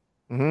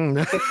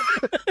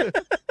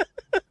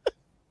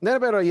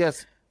 Pero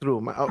yes,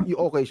 true.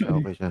 Okay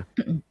siya.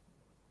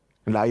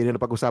 Layo na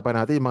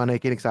pag-usapan natin. Yung mga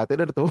nakikinig sa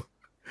atin, ano to?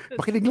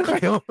 Makinig lang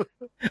kayo.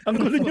 Ang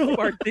gulo nyo.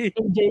 Party.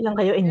 Enjoy lang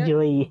kayo,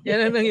 enjoy.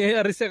 Yan ang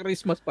nangyayari sa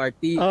Christmas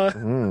party.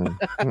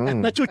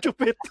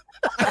 Nachuchupit.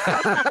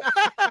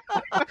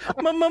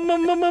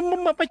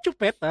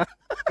 Mapachupit, ha?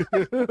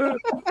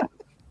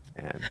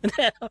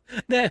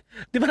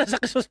 Di ba nasa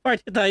Christmas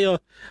party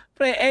tayo?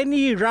 Pre,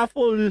 any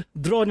raffle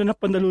draw na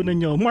napanalunan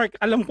nyo? Mark,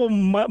 alam ko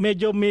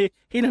medyo may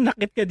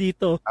hinanakit ka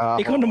dito.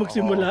 Ikaw na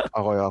magsimula.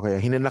 Okay.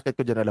 Hinanakit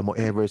ko dyan, alam mo,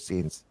 ever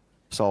since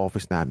sa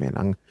office namin.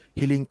 Ang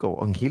hiling ko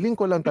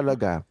lang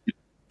talaga,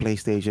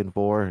 PlayStation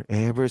 4.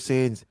 Ever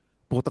since.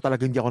 Puta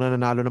talaga hindi ako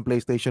nananalo ng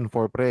PlayStation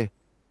 4, pre.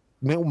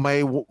 May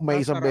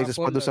isang beses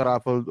pa doon sa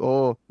raffle.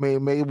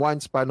 May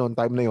once pa noon,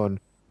 time na yon.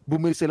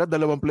 Bumili sila 2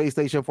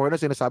 PlayStation 4 na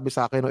sinasabi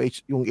sa akin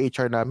yung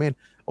HR namin.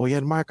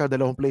 Yan Mark, 2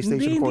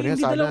 PlayStation 4 niya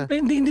sana.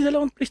 Hindi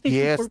 2 PlayStation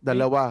 4. Yes, 2.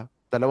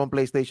 2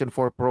 PlayStation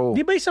 4 Pro.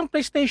 Di ba isang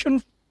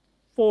PlayStation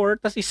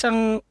 4 tas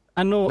isang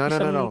No.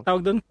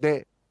 tawag doon? Hindi.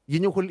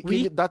 Yun yung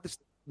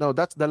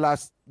that's the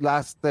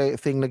last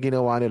thing na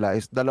ginawa nila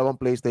is 2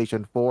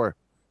 PlayStation 4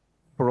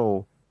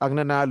 Pro. Ang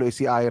nanalo is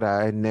si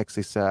Ira and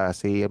next is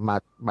si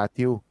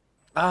Matthew.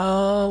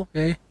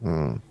 Okay.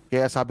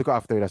 Kaya sabi ko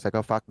after that,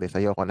 fuck this,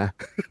 ayoko na.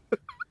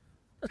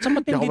 At sa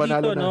matindi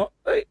dito, no?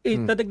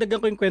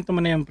 Dadagdagan ko yung kwento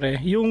mo na yan, pre.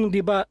 Yung,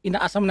 di ba,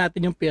 inaasam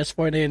natin yung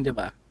PS4 na yun, di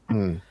ba?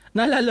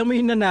 Naalala mo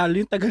yung nanalo,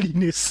 yung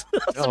tagalinis.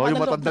 Yung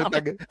matandang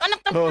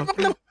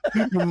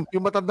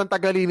yung matandang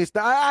tagalinis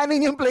na,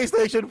 anin yung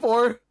PlayStation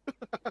 4?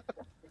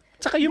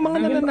 Tsaka yung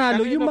mga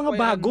nanalo, yung mga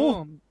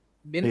bago.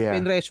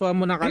 Pinresyohan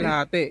mo na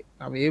kalahati.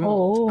 Sabi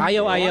mo,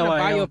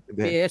 ayaw.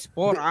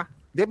 PS4,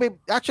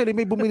 Actually,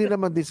 may bumili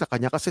naman din sa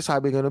kanya kasi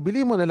sabi nga,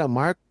 bili mo na lang,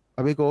 Mark.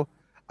 Sabi ko,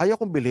 ayaw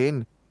kong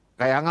bilhin.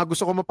 Kaya nga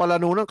gusto ko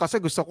mapalanunan kasi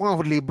gusto ko nga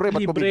libre.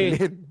 Ba't ko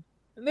bibilhin?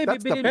 Hindi,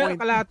 bibili mo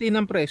kalahati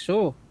ng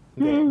presyo.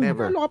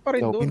 Never. Ano ka pa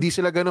rin doon? Hindi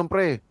sila ganun,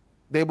 pre.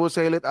 They will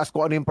sell it as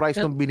kung ano yung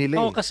price ng binili.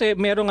 Kasi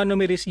merong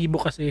may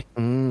resibo kasi.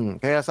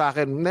 Kaya sa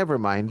akin, never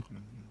mind.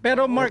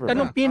 Pero Mark,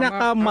 anong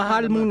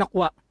pinakamahal mong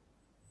nakuha?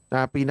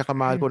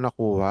 Pinakamahal ko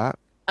nakuha?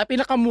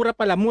 Pinakamura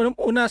pala.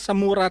 Una sa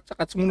mura at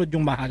saka sumunod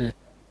yung mahal.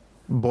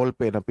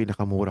 Ballpen ang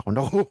pinakamura ko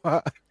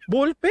nakuha.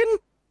 Ballpen?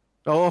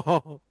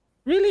 Oo.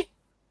 Really?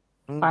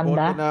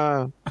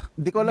 Panda?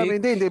 Hindi ko alam,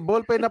 hindi.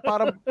 Ballpen na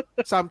parang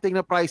something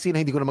na pricey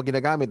na hindi ko naman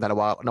ginagamit.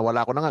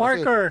 Nawala ko na nga.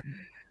 Parker.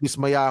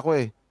 Dismaya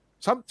ako eh.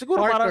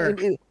 Siguro Parker.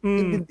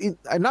 Parang,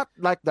 not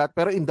like that,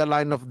 pero in the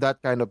line of that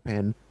kind of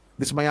pen,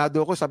 dismayado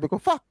ako. Sabi ko,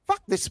 fuck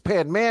this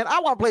pen, man. I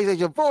want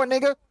PlayStation 4,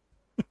 nigga.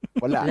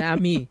 Wala.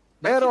 Yummy.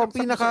 Pero ang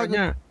pinaka...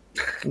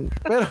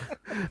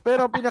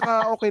 pero ang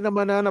pinaka okay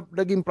naman na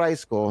naging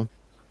price ko,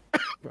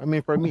 I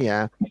mean for me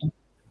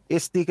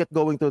is ticket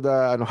going to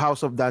the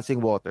House of Dancing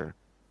Water,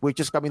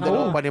 which is kami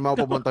dalawang pa ni Mau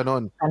pumunta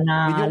noon.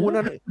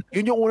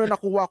 Yun yung una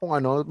nakuha kong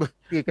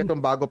ticket ng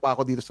bago pa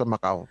ako dito sa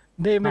Macau.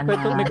 Hindi,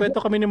 may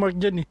kwento kami ni Mark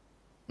dyan eh.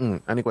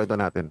 Ano yung kwento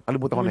natin?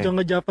 Kalimutan ko na yung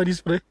mga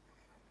Japanese, pre.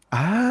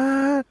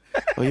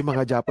 Yung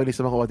mga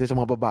Japanese sa mga audience, sa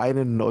mga babae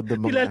na nanonood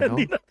ng mga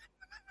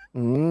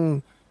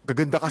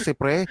gaganda kasi,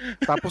 pre.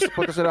 Tapos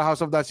punta sila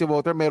House of Dancing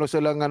Water, meron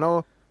silang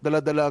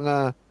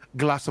dala-dalang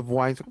glass of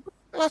wine.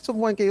 Glass of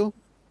wine kayo?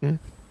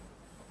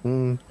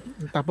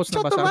 Tapos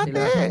nabasa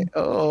nila.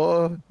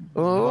 Oo.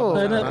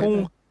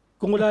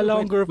 Kung wala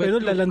lang ang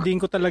girlfriend,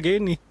 lalanding ko talaga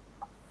yun eh.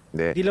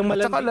 Hindi lang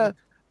malanding.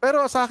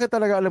 Pero sa akin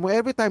talaga, alam mo,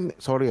 every time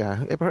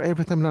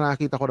na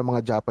nakita ko ng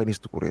mga Japanese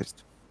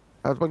tourist,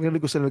 at pag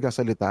naligo sila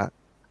nagkasalita,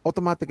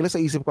 automatically sa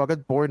isip ko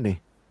agad porn eh.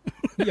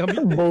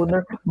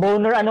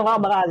 Boner ano ka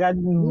ba agad?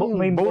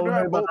 May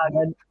boner ba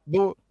agad?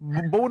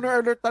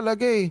 Boner alert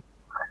talaga eh.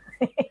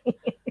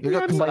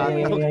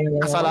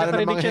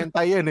 Kasalanan ng mga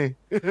hentai yan eh.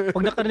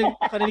 Pag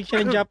nakarinig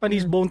siya ng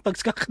Japanese bone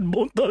thugs,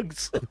 bone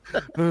thugs.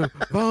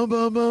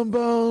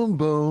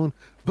 Bone.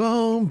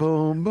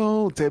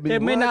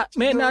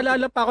 May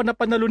naalala pa ako na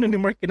panalunan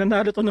ni Mark.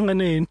 Nanalo to ng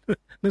ng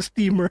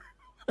steamer.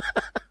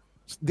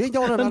 Hindi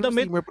ako nanalo ng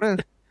steamer, pre.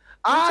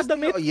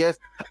 Yes.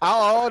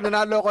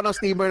 Nanalo ko ng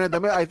steamer na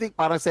damit. I think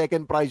parang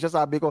second prize siya.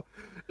 Sabi ko,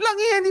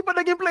 hindi pa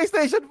naging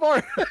PlayStation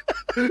 4.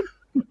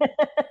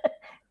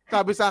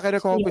 Sabi sa akin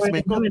ng office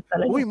mate ko,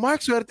 uy Mark,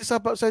 swerte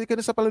ka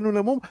na sa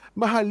palanunan mo.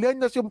 Mahal yan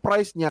yung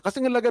price niya.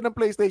 Kasi ngalaga ng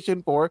PlayStation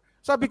 4.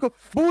 Sabi ko,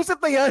 buset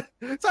na yan.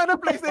 Sana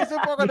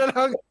PlayStation 4 ka na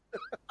lang.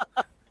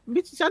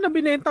 Sana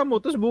binenta mo,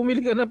 tapos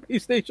bumili ka ng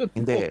PlayStation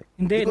 4.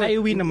 Hindi,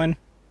 naiuwi naman.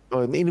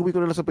 Inuwi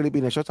ko na lang sa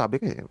Pilipinas siya.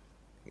 Sabi ko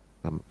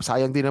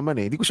sayang din naman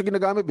eh. Hindi ko siya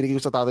ginagamit, binigay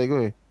ko sa tatay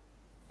ko eh.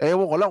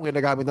 Ewan ko lang kung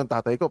ginagamit ng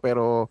tatay ko,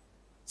 pero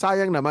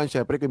sayang naman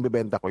syempre kung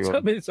bibenta ko yun.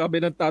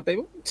 Sabi ng tatay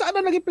mo,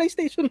 sana naging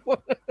PlayStation 4?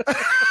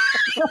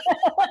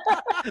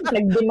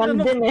 Nag-demand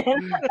din eh.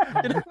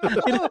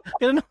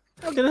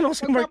 Tinanong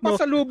si Mark no.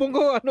 Pasalubong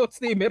ko,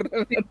 steamer.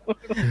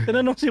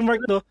 Tinanong si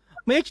Mark no,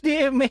 may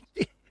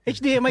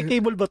HDMI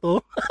cable ba to?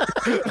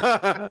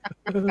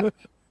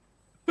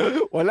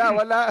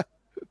 Wala.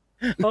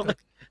 Okay.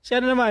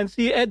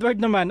 Si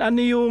Edward naman, ano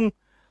yung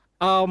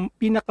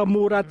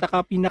pinakamura at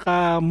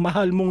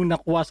pinakamahal mong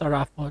nakuha sa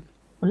raffle?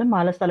 Wala,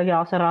 malas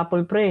talaga ako sa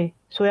raffle, pre.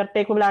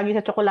 Swerte ko lagi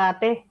sa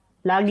tsokolate.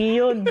 Lagi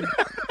yun.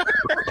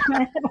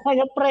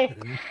 Mga pre.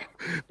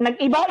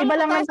 Nag-iba-iba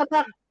lang ng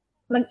tatak.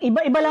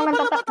 Nag-iba-iba lang ng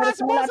tatak. Pero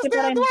tsokolate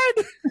pa rin.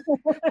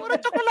 Puro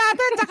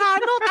tsokolate, tsaka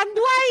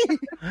tanduay.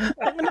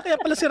 Ang kaya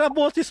pala si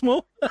Rabosis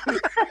mo.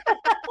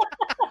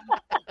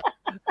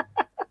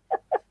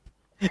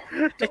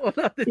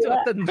 Tsokolate,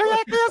 tsaka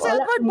tanduay. Kaya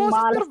cellphone mo,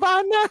 si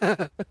Nirvana.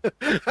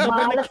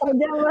 Malas ako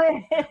dyan, pre.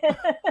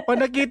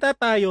 Pag nagkita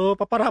tayo,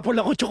 paparapol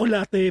ako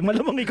tsokolate.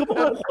 Malamang ikaw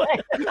makukuha.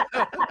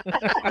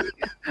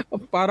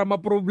 Para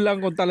ma-prove lang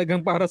kung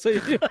talagang para sa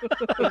iyo.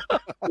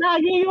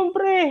 Lagi yung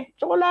pre.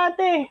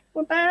 Tsokolate.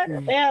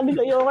 Kaya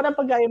ayoko na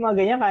pagka yung mga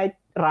ganyan, kahit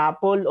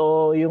raffle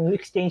o yung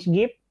exchange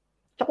gift.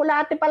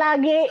 Tsokolate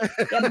palagi.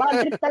 Kaya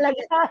bad trip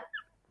talaga.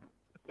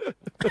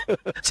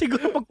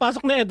 Siguro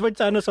pagpasok na Edward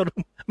sa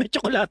room, may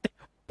tsokolate.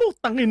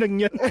 Putang inang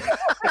yan.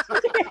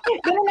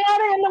 Ganun na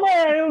rin,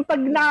 yung pag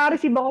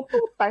na-receive ako,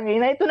 putang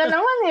ina, ito na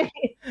naman eh.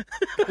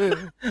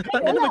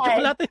 Tangin na, may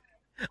tsokolate.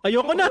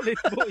 Ayoko na.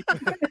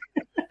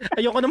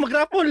 Ayoko na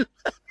mag-raffle.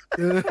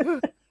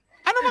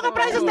 Ano mga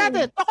prizes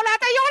natin?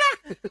 Tsokolate, ayoko na!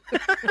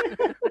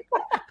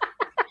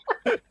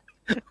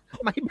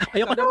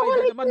 Ayoko na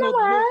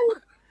naman.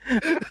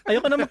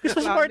 Ayoko na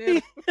mag-Christmas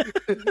party.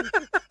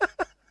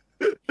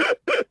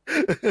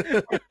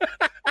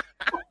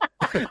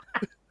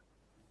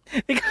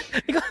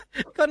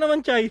 ikaw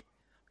naman, Chay.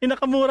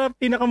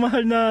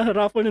 Pinakamahal na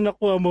raffle na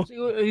nakuha mo.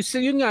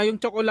 Yun nga, yung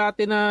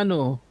tsokolate na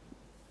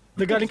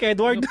nagaling kay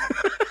Edward.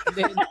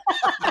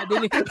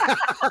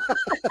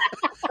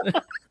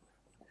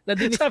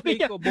 Na-display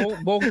ko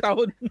buong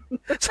taon.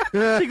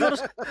 Siguro,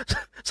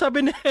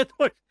 sabi ni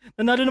Edward,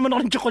 nanalo naman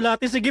ako ng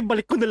tsokolate, sige,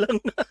 balik ko na lang.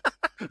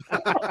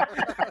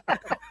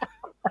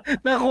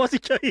 Nakakuha si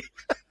Chay.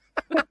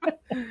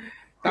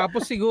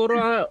 Tapos siguro,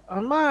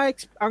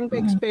 ang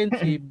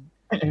expensive,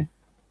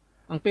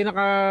 ang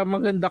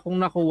pinakamaganda kong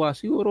nakuha,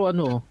 siguro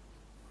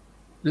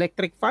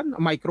electric fan,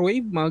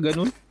 microwave, mga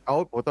ganun.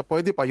 Puta,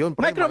 pwede pa yun.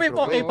 Microwave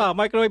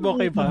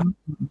okay pa.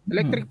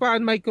 Electric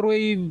fan,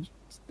 microwave,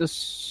 tas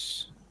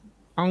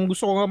ang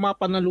gusto ko nga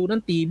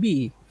mapanalunan,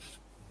 TV.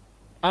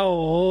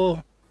 Oo.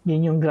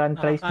 Yun yung grand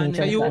prize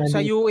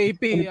sa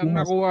UAP, ang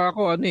nakuha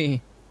ko,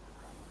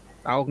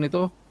 tawag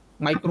nito,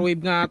 microwave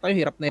nga tayo,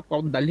 hirap na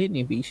ipakong dalhin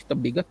bisit ang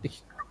bigat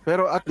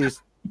Pero at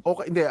least,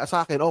 okay, hindi,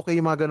 sa akin, okay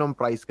yung mga ganong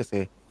price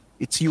kasi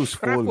it's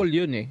useful. Raffle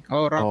yun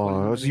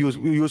raffle. It's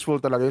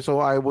useful talaga. So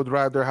I would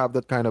rather have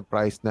that kind of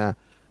price na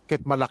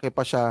kahit malaki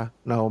pa siya,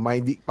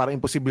 parang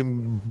imposible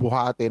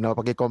buhati na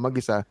pag ikaw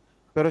mag-isa.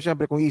 Pero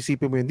syempre, kung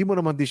iisipin mo yun, hindi mo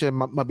naman siya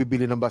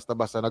mabibili ng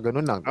basta-basta na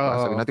ganun lang.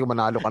 Sabi natin kung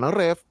manalo ka ng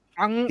ref,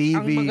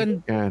 TV,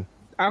 yan.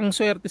 Ang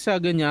swerte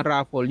sa ganyan,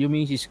 raffle, yung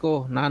misis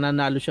ko,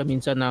 nananalo siya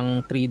minsan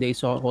ng 3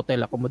 days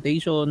hotel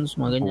accommodations,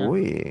 mga ganyan.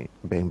 Uy,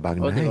 bang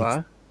nice.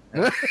 Diba?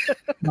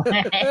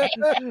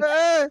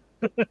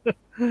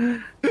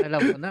 Alam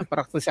mo na,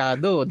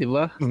 praktisado, di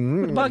ba?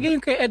 Bagay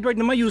yung kay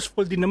Edward naman,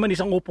 useful din naman.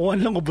 Isang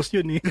upuan lang, ubos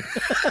yun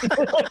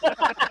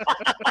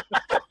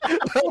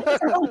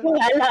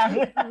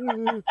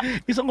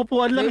Isang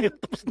upuan lang.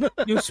 Tapos na.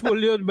 Useful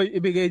yun.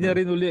 Ibigay niya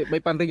rin uli. May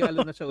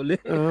panregalo na siya uli.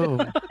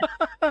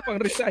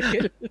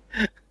 Pang-recycle.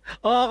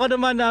 Ako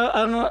naman,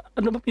 ano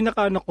ba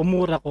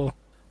pinakamura ko?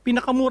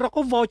 Pinakamura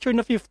ko, voucher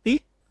na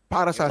 50.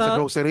 Para sa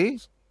grocery?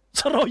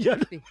 Sa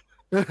Royal.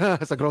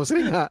 Sa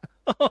grocery nga.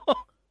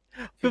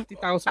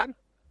 50,000?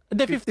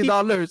 Hindi,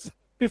 $50.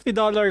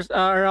 $50,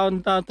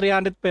 around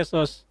 300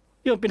 pesos.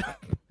 Yun,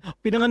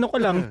 pinangano ko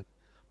lang.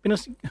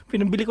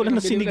 Pinambili ko lang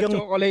ng sinigang.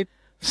 Chocolate.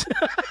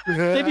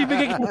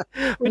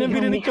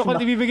 Pinambili ng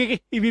chocolate,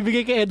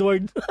 ibibigay kay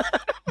Edward.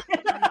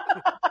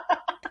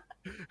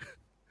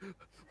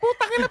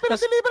 Putang ina, pero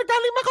deliver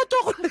galing Macau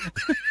chocolate.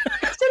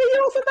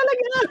 Seryoso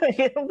talaga nga.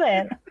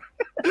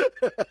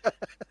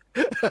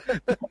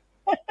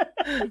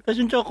 Tapos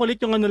yung chocolate,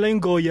 yung yung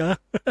Goya.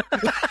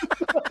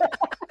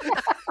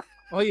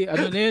 Oy,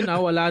 na yun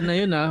wala na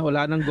yun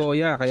wala nang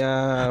Goya, kaya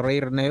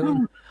rare na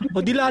yun.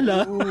 O di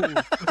Lala.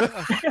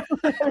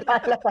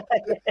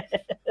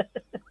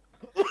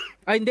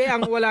 Hindi,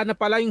 ang wala na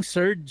pala yung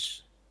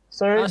Surge.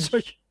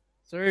 Surge?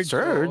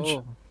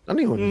 Surge? Ano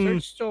yun?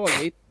 Surge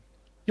chocolate.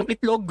 Yung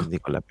itlog. Hindi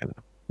ko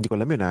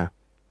alam yun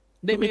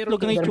Hindi, meron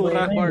itlog na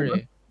itsura.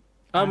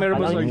 Meron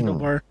ba Surge na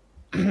bar?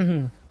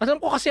 Alam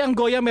ko kasi ang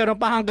Goya meron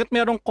pa hanggat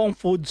merong Kong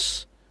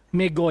Foods.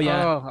 May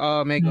Goya.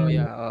 May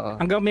Goya.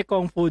 Hanggang may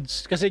Kong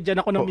Foods. Kasi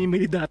dyan ako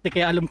namimili dati,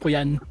 kaya alam ko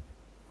yan.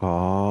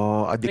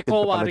 Addicted ka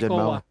pala dyan,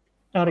 Mau.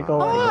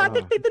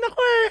 Addicted din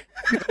ako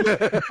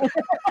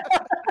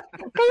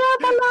Kaya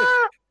pala!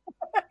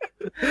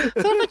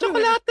 Sarap na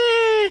tsokolate!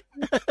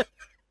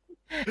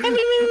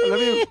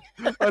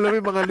 Alam mo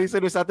yung mga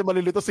listeners natin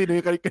malilito sino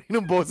yung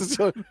kaninong boses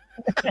yun.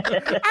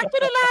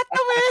 Actually, lahat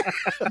kami!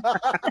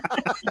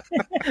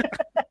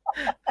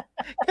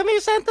 Kami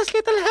yung Santa's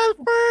Little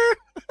Helper!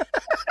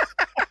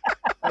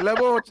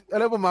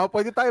 alam mo, Mau,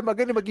 pwede tayo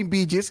maging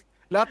Bee Gees.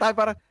 Lahat tayo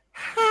parang,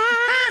 hi!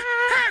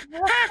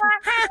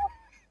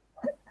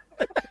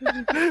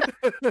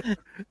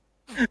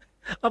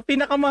 Ang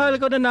pinakamahal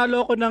ko,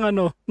 nanalo ako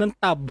ng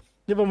tab.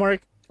 Di ba,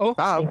 Mark? Oh,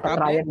 tab.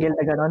 Triangle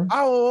na gano'n.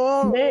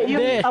 Oo. Hindi,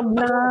 yung tab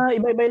na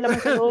iba-iba yung laman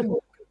sa loob.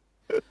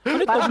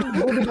 Ano parang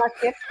booby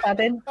basket sa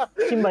atin.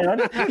 Sim ba yun?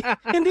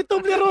 Hindi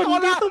Toblerone.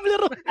 Hindi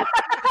Toblerone.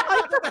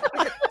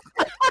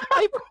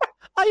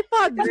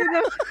 iPad.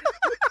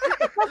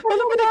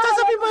 Ano ba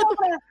nagsasabi mo ito?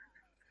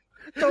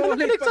 Ano ba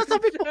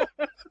nagsasabi mo?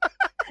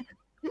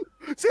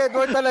 Si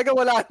Edward talaga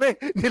wala na eh.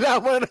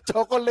 Nilaman na ng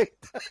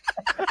chocolate.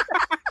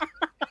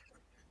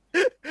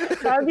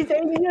 Sabi sa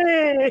inyo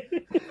eh.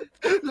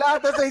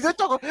 Lahat na sa inyo,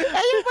 chocolate.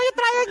 Ayun pa yung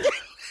triangle.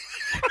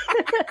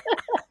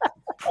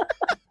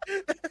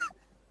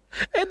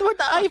 Edward,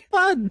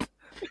 iPad.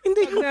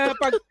 Hindi ko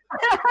pag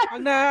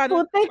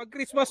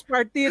Christmas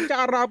party at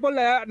saka raffle,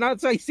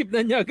 nasa isip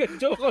na niya agad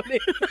chocolate.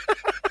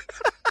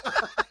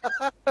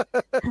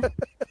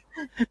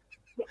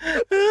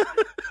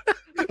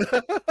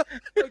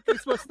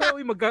 Christmas na,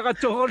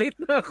 magkaka-chocolate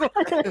na ako.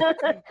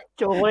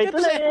 Chocolate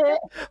na eh.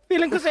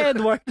 Feeling ko si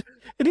Edward,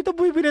 hindi to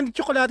bumibili ng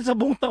tsokolate sa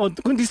buong taon,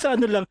 kundi sa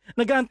lang,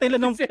 nag-aantay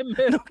lang ng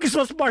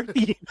Christmas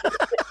party.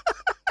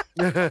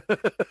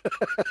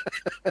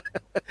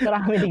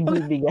 Marami nang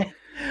bibigay.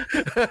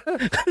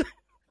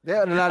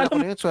 Nalala ko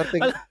na yun.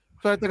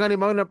 Swerte nga ni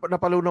Mang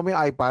napalunan mo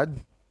yung iPad.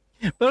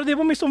 Pero di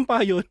ba may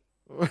sumpa yun?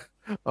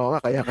 Oo nga,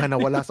 kaya ka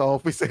nawala sa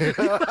office eh.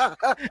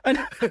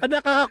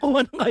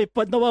 Nakakakuha ng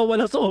iPad,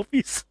 nawawala sa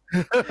office.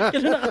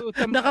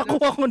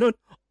 Nakakuha ko nun,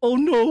 oh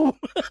no.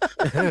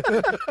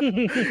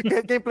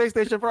 Kaya yung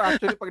PlayStation 4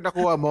 actually pag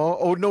nakuha mo,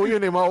 oh no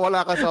yun eh,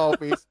 mawawala ka sa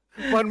office.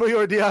 One way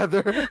or the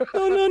other.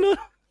 No.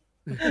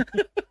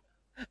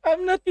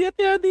 I'm not yet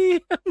ready.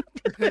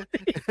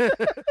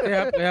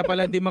 Kaya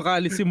pala hindi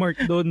makaalis si Mark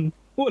doon.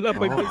 Wala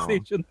pa yung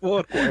PlayStation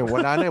 4.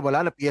 Wala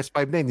na. PS5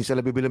 na. Hindi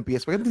sila bibili ng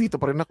PS5. Dito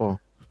pa rin ako.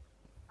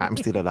 I'm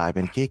still alive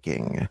and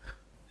kicking.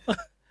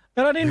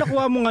 Pero ano yung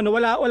nakuha mong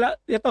wala.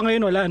 Ito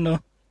ngayon wala, no?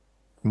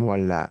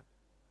 Wala.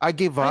 I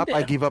give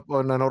up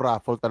on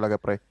raffle talaga,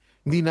 pre.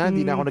 Hindi na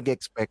ako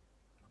nag-expect.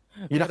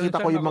 Yung nakita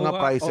ko yung mga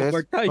prices.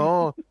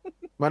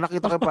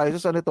 Nakita ko yung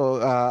prices. Ano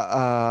ito?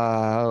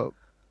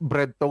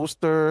 Bread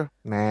toaster,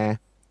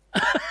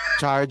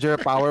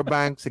 charger, power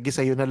bank, sige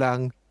sa'yo na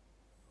lang.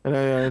 Ano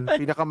yun?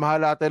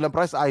 Pinakamahal ata lang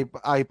price,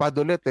 iPad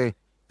ulit eh.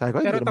 Sabi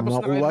ko, pero tapos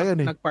na kayo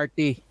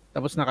nag-party.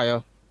 Tapos na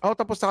kayo?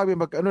 Tapos na kami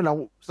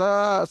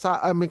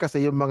sa amin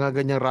kasi yung mga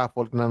ganyang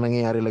raffle na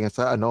nangyayari lang yan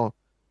sa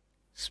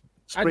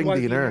spring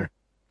dinner.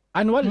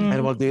 Annual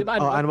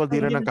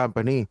dinner ng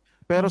company.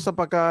 Pero sa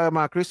pagka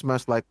mga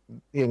Christmas,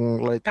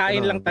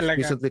 kain lang talaga.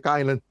 Recently,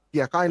 kain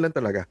lang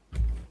talaga.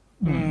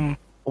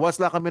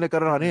 Once lang kami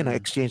nagkaroon ng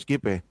exchange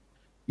gift eh.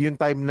 Yung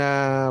time na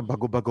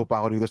bago-bago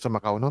pa ako dito sa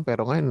Macau noon,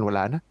 pero ngayon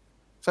wala na.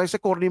 Sa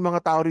corny mga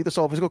tao dito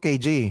sa office ko,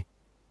 KJ.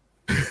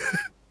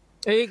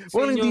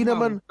 Hindi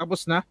naman.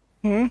 Tapos na?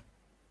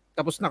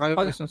 Tapos na kayo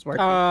Christmas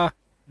party?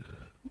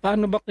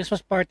 Paano ba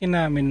Christmas party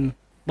namin?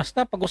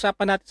 Basta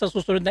pag-usapan natin sa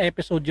susunod na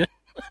episode yun.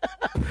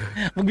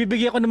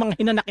 Magbibigay ako ng mga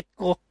hinanakit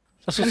ko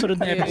sa susunod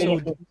na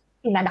episode.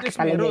 Hinanakit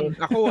talaga.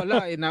 Ako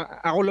wala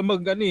ako lang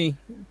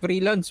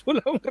freelance.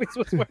 Wala akong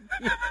Christmas party.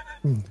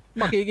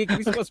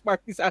 Makiki-Christmas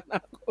party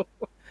sana ako.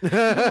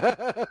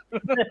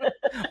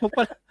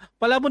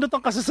 Pala mo na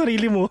itong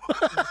kasasarili mo.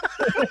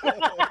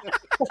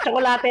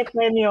 Chocolate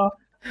premyo.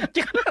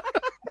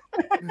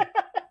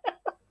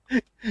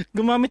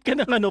 Gumamit ka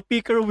ng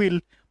picker wheel.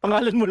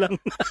 Pangalan mo lang.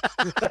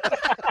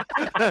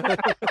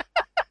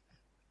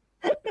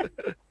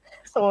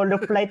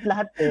 Solo flight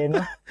lahat eh,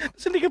 no?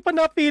 Kasi hindi ka pa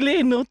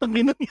napiliin, no?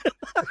 Tanginan yan.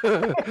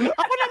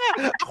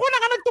 Ako na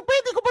nga nagtupi,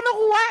 hindi ko pa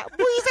nakuha.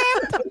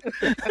 Buisit!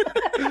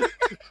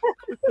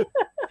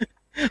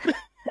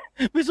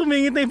 May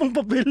sumingit na ibang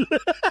papel.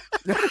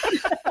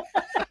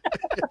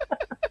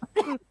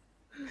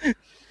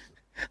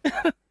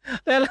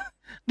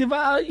 Di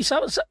ba,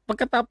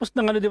 pagkatapos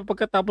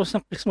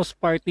ng Christmas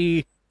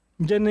party,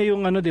 diyan na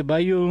yung di ba,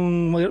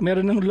 yung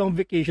meron ng long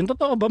vacation.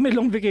 Totoo ba? May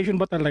long vacation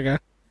ba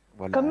talaga?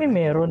 Wala. Kami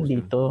meron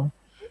dito.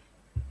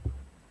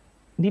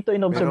 Dito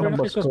in-observe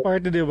ng boss ko. Christmas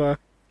party, di ba?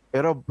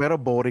 Pero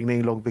boring na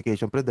yung long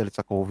vacation pre dahil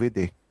sa COVID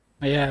eh.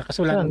 Kasi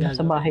wala nang gagawin.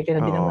 Sa bahay ka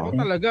na din naman.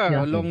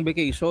 Talaga, long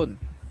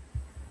vacation.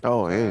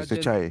 Si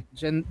Chay.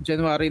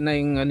 January na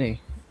yung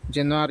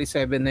January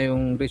 7 na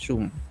yung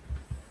resume.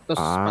 Tapos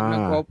pag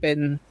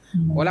nag-open,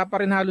 wala pa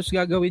rin halos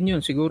gagawin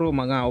yun. Siguro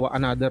mga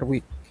another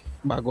week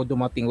bago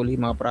dumating uli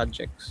mga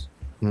projects.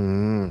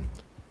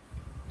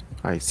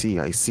 I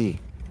see.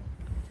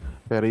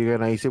 Pero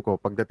yung naisip ko,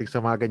 pagdating sa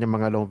mga ganyan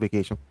mga long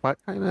vacation,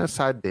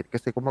 sad din.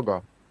 Kasi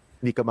kumaga,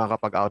 hindi ka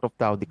makapag out of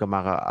town, hindi ka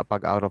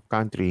makapag out of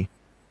country.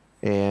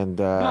 And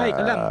bahay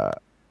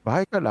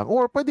ka lang.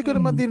 Or pwede ka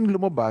naman din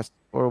lumabas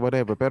or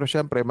whatever. Pero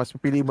syempre, mas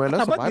pipili mo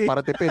lang sa bahay para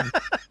tipid.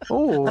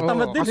 Oo.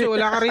 Kasi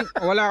wala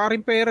ka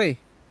rin pera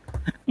eh.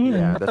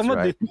 Yeah, that's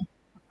right.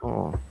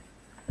 Oo.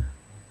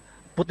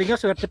 Puti nga,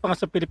 swerte pa nga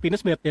sa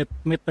Pilipinas, may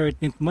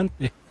 13th month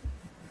eh.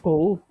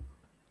 Oo.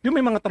 Yung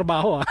may mga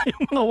trabaho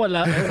yung mga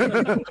wala.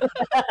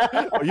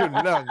 Yun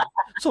lang.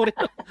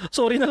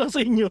 Sorry na lang sa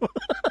inyo.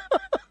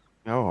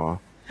 Oo.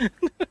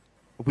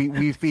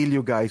 We feel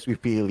you guys, we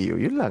feel you.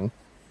 Yun lang.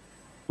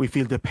 We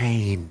feel the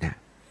pain.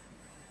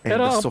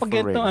 Pero pag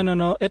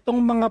itong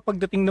mga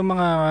pagdating ng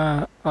mga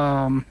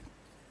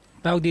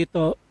tawag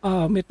dito,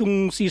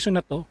 itong season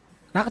na to,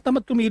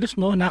 nakatamad kumilos,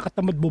 no?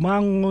 Nakatamad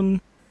bumangon.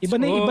 Iba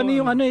na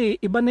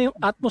yung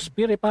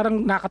atmosphere,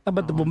 parang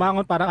nakatamad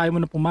bumangon, parang ayaw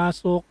mo na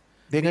pumasok.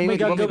 Ngayon, may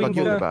gagawin ka.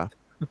 Diba?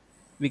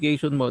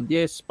 Vacation mode.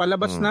 Yes,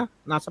 palabas na.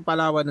 Nasa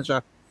Palawan na siya.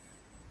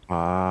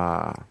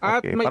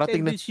 Okay. At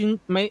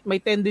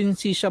may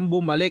tendency siyang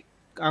bumalik.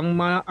 Ang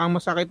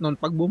masakit nun,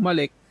 pag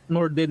bumalik,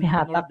 Northern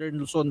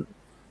Luzon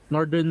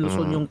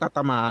yung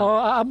tatamaan.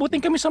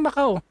 Aabutin kami sa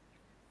Macau.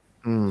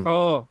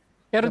 Oo.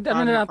 Pero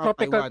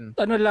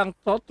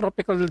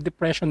tropical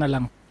depression na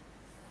lang.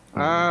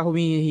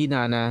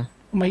 Humihina na.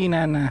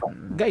 Humihina na.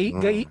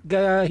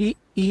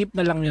 Ihip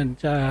na lang yun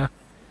sa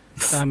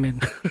amin.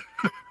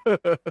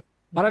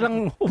 Para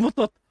lang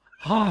umutot.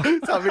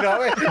 Sabi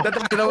namin,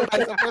 tatang tayo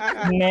sa foot.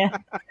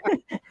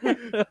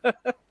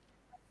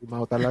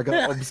 Imaw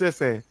talaga, obsess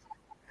eh.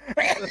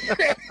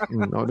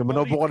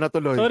 Naubo ko na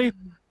tuloy.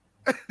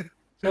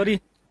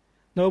 Sorry.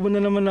 Naubo na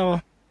naman ako.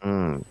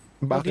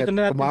 Bakit?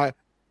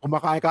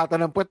 Kumakain ka ata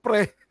ng puwet,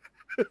 pre.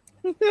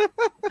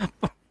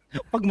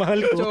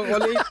 Pagmahal ko.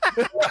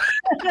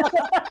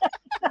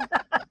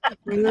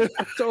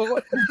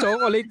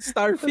 Chocolate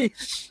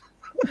starfish.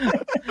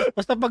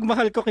 Basta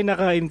pagmahal ko,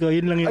 kinakain ko.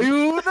 Yun lang yun.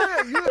 Ayun na!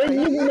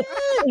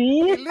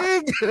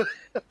 Hilig!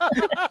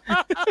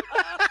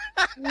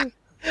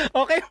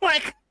 Okay,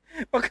 Mike.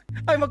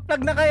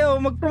 Mag-plug na kayo.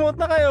 Mag-promote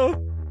na kayo.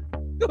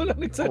 Wala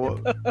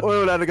nagsalita.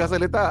 Wala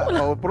nagsalita.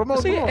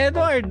 Promote mo.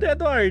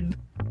 Edward.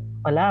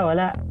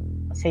 Wala.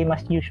 Same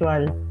as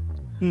usual.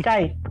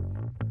 Kai.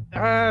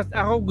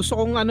 Ako gusto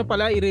kong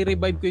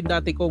i-revive ko yung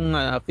dati kong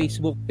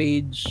Facebook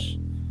page,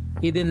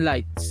 Hidden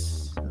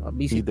Lights.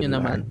 Visit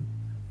nyo naman.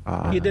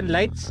 Hidden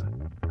Lights?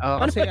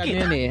 Kasi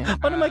yun eh.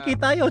 Paano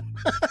makikita yun?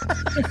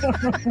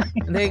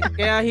 Hindi,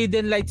 kaya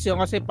Hidden Lights yun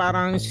kasi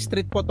parang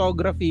street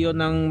photography yun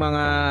ng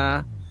mga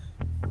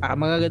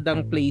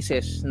magagandang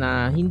places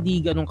na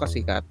hindi ganun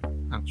kasikat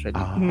actually.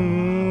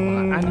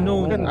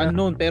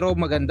 Unknown pero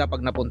maganda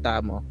pag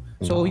napunta mo.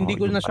 So hindi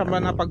ko na siya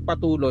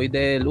napagpatuloy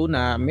dahil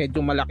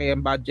medyo malaki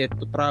ang budget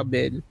to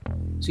travel.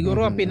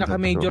 Siguro ang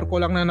pinaka-major ko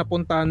lang na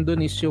napuntahan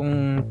doon is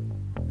yung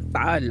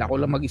Taal. Ako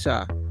lang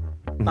mag-isa.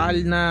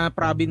 Taal na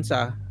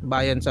probinsya,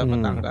 bayan sa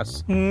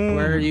Batangas.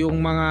 Where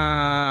yung mga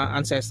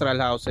ancestral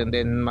house and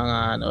then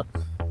mga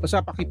basta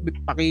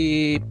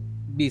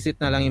paki-visit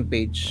na lang yung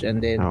page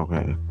and then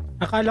okay.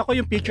 Akala ko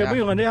yung picture mo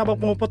yung habang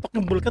pumuputok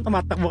ng bulkan,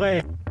 tumatakbo ka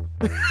eh.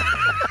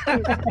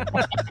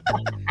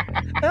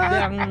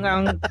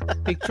 ang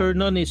picture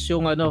nun is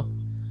yung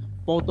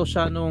photo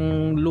siya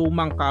nung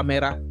lumang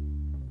camera.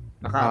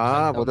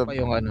 Naka-upside pa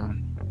yung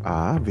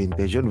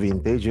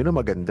vintage yun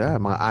maganda.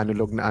 Mga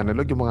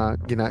analog yung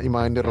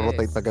mga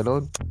niro-rotate na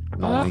gano'n.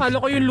 Akala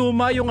ko yung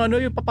luma, yung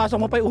papasok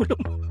mo pa yung ulo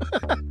mo.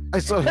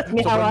 Ay,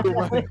 sobrang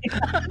luma.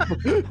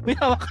 May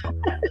hawak.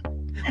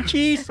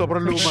 Cheese.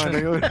 Sobrang luma na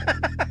yun.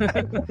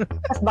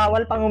 Mas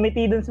bawal pang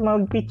umiti dun sa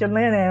mga picture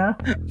na yun eh.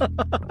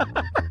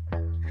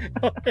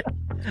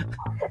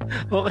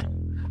 Okay.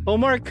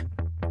 Mark.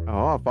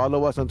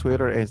 Follow us on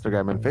Twitter,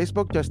 Instagram, and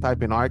Facebook. Just type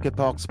in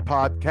Architalks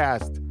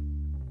Podcast.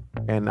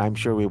 And I'm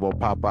sure we will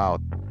pop out.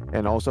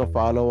 And also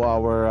follow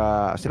our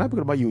sinabi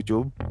ko naman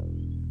YouTube.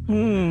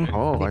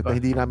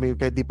 Kahit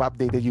di pa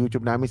updated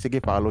YouTube namin,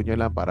 sige, follow nyo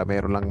lang para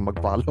meron lang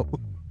mag-follow.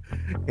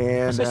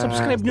 And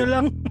subscribe nyo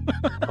lang.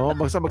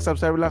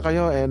 mag-subscribe lang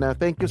kayo. And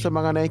thank you sa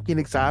mga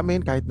nakikinig sa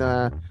amin kahit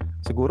na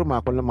siguro mga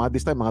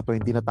this time mga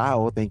 20 na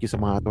tao. Thank you sa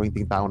mga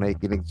 20 tao na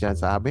nakikinig dyan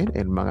sa amin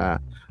and mga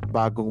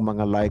bagong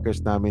mga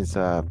likers namin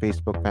sa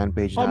Facebook fan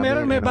page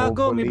namin. May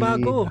bago.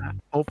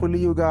 Hopefully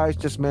you guys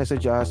just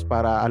message us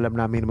para alam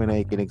namin may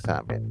nakikinig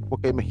sa amin.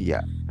 Huwag kayo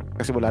mahiya.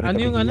 Kasi wala rin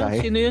kami hiya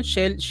eh. Sino yun?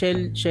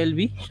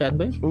 Shelby? Siya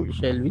ba yun?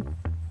 Shelby?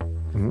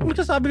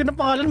 Magsasabi ka ng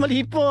pangalan,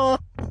 mali po.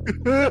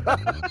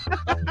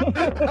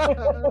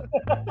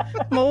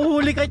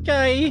 Mahuhuli ka,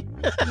 Chay.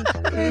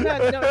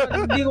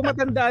 Hindi ko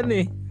matandaan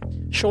eh.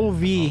 Show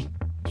V.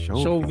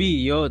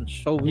 Yun.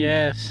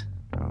 Yes.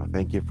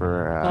 Thank you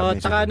for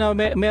tsaka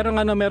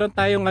meron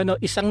tayong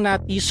isang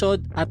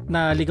natisod at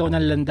naligaw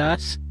ng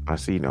landas.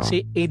 Sino?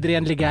 Si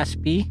Adrian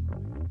Legaspi.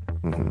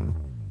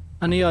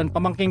 Ano yun?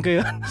 Pamangking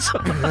ko yun.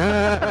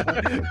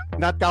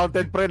 Not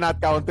counted, pre. Not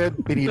counted.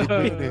 Pinilit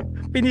ko yun eh.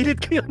 Pinilit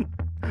ko yun.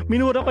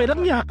 Minura ko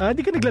ilang niya ka.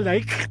 Di ka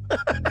nagla-like.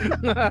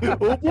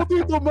 Opo,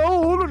 dito ba?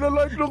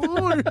 Na-like lang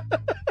ko.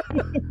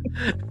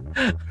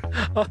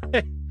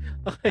 Okay.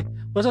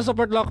 Basta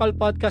support local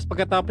podcast.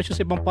 Pagkatapos yung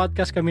sa ibang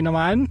podcast, kami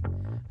naman.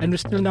 And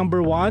we're still number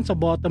 1 sa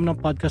bottom ng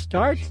podcast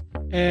charts.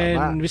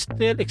 And we're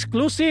still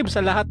exclusive sa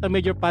lahat ng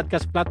major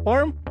podcast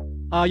platform.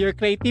 Your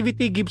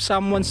creativity gives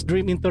someone's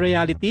dream into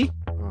reality.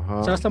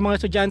 Sa mga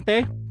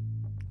estudyante,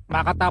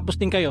 makakatapos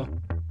din kayo.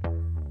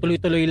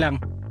 Tuloy-tuloy lang.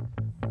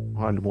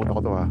 Limutan ko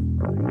to ha.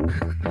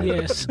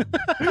 Yes.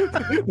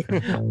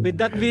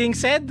 With that being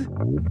said,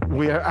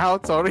 we are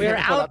out. Sorry. We're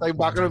out.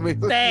 Background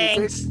music.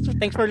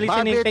 Thanks for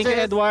listening. Thank you,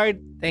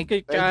 Edward. Thank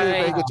you,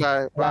 Chai. Thank you,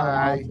 Chai.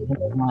 Bye.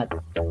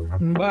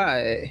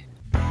 Bye.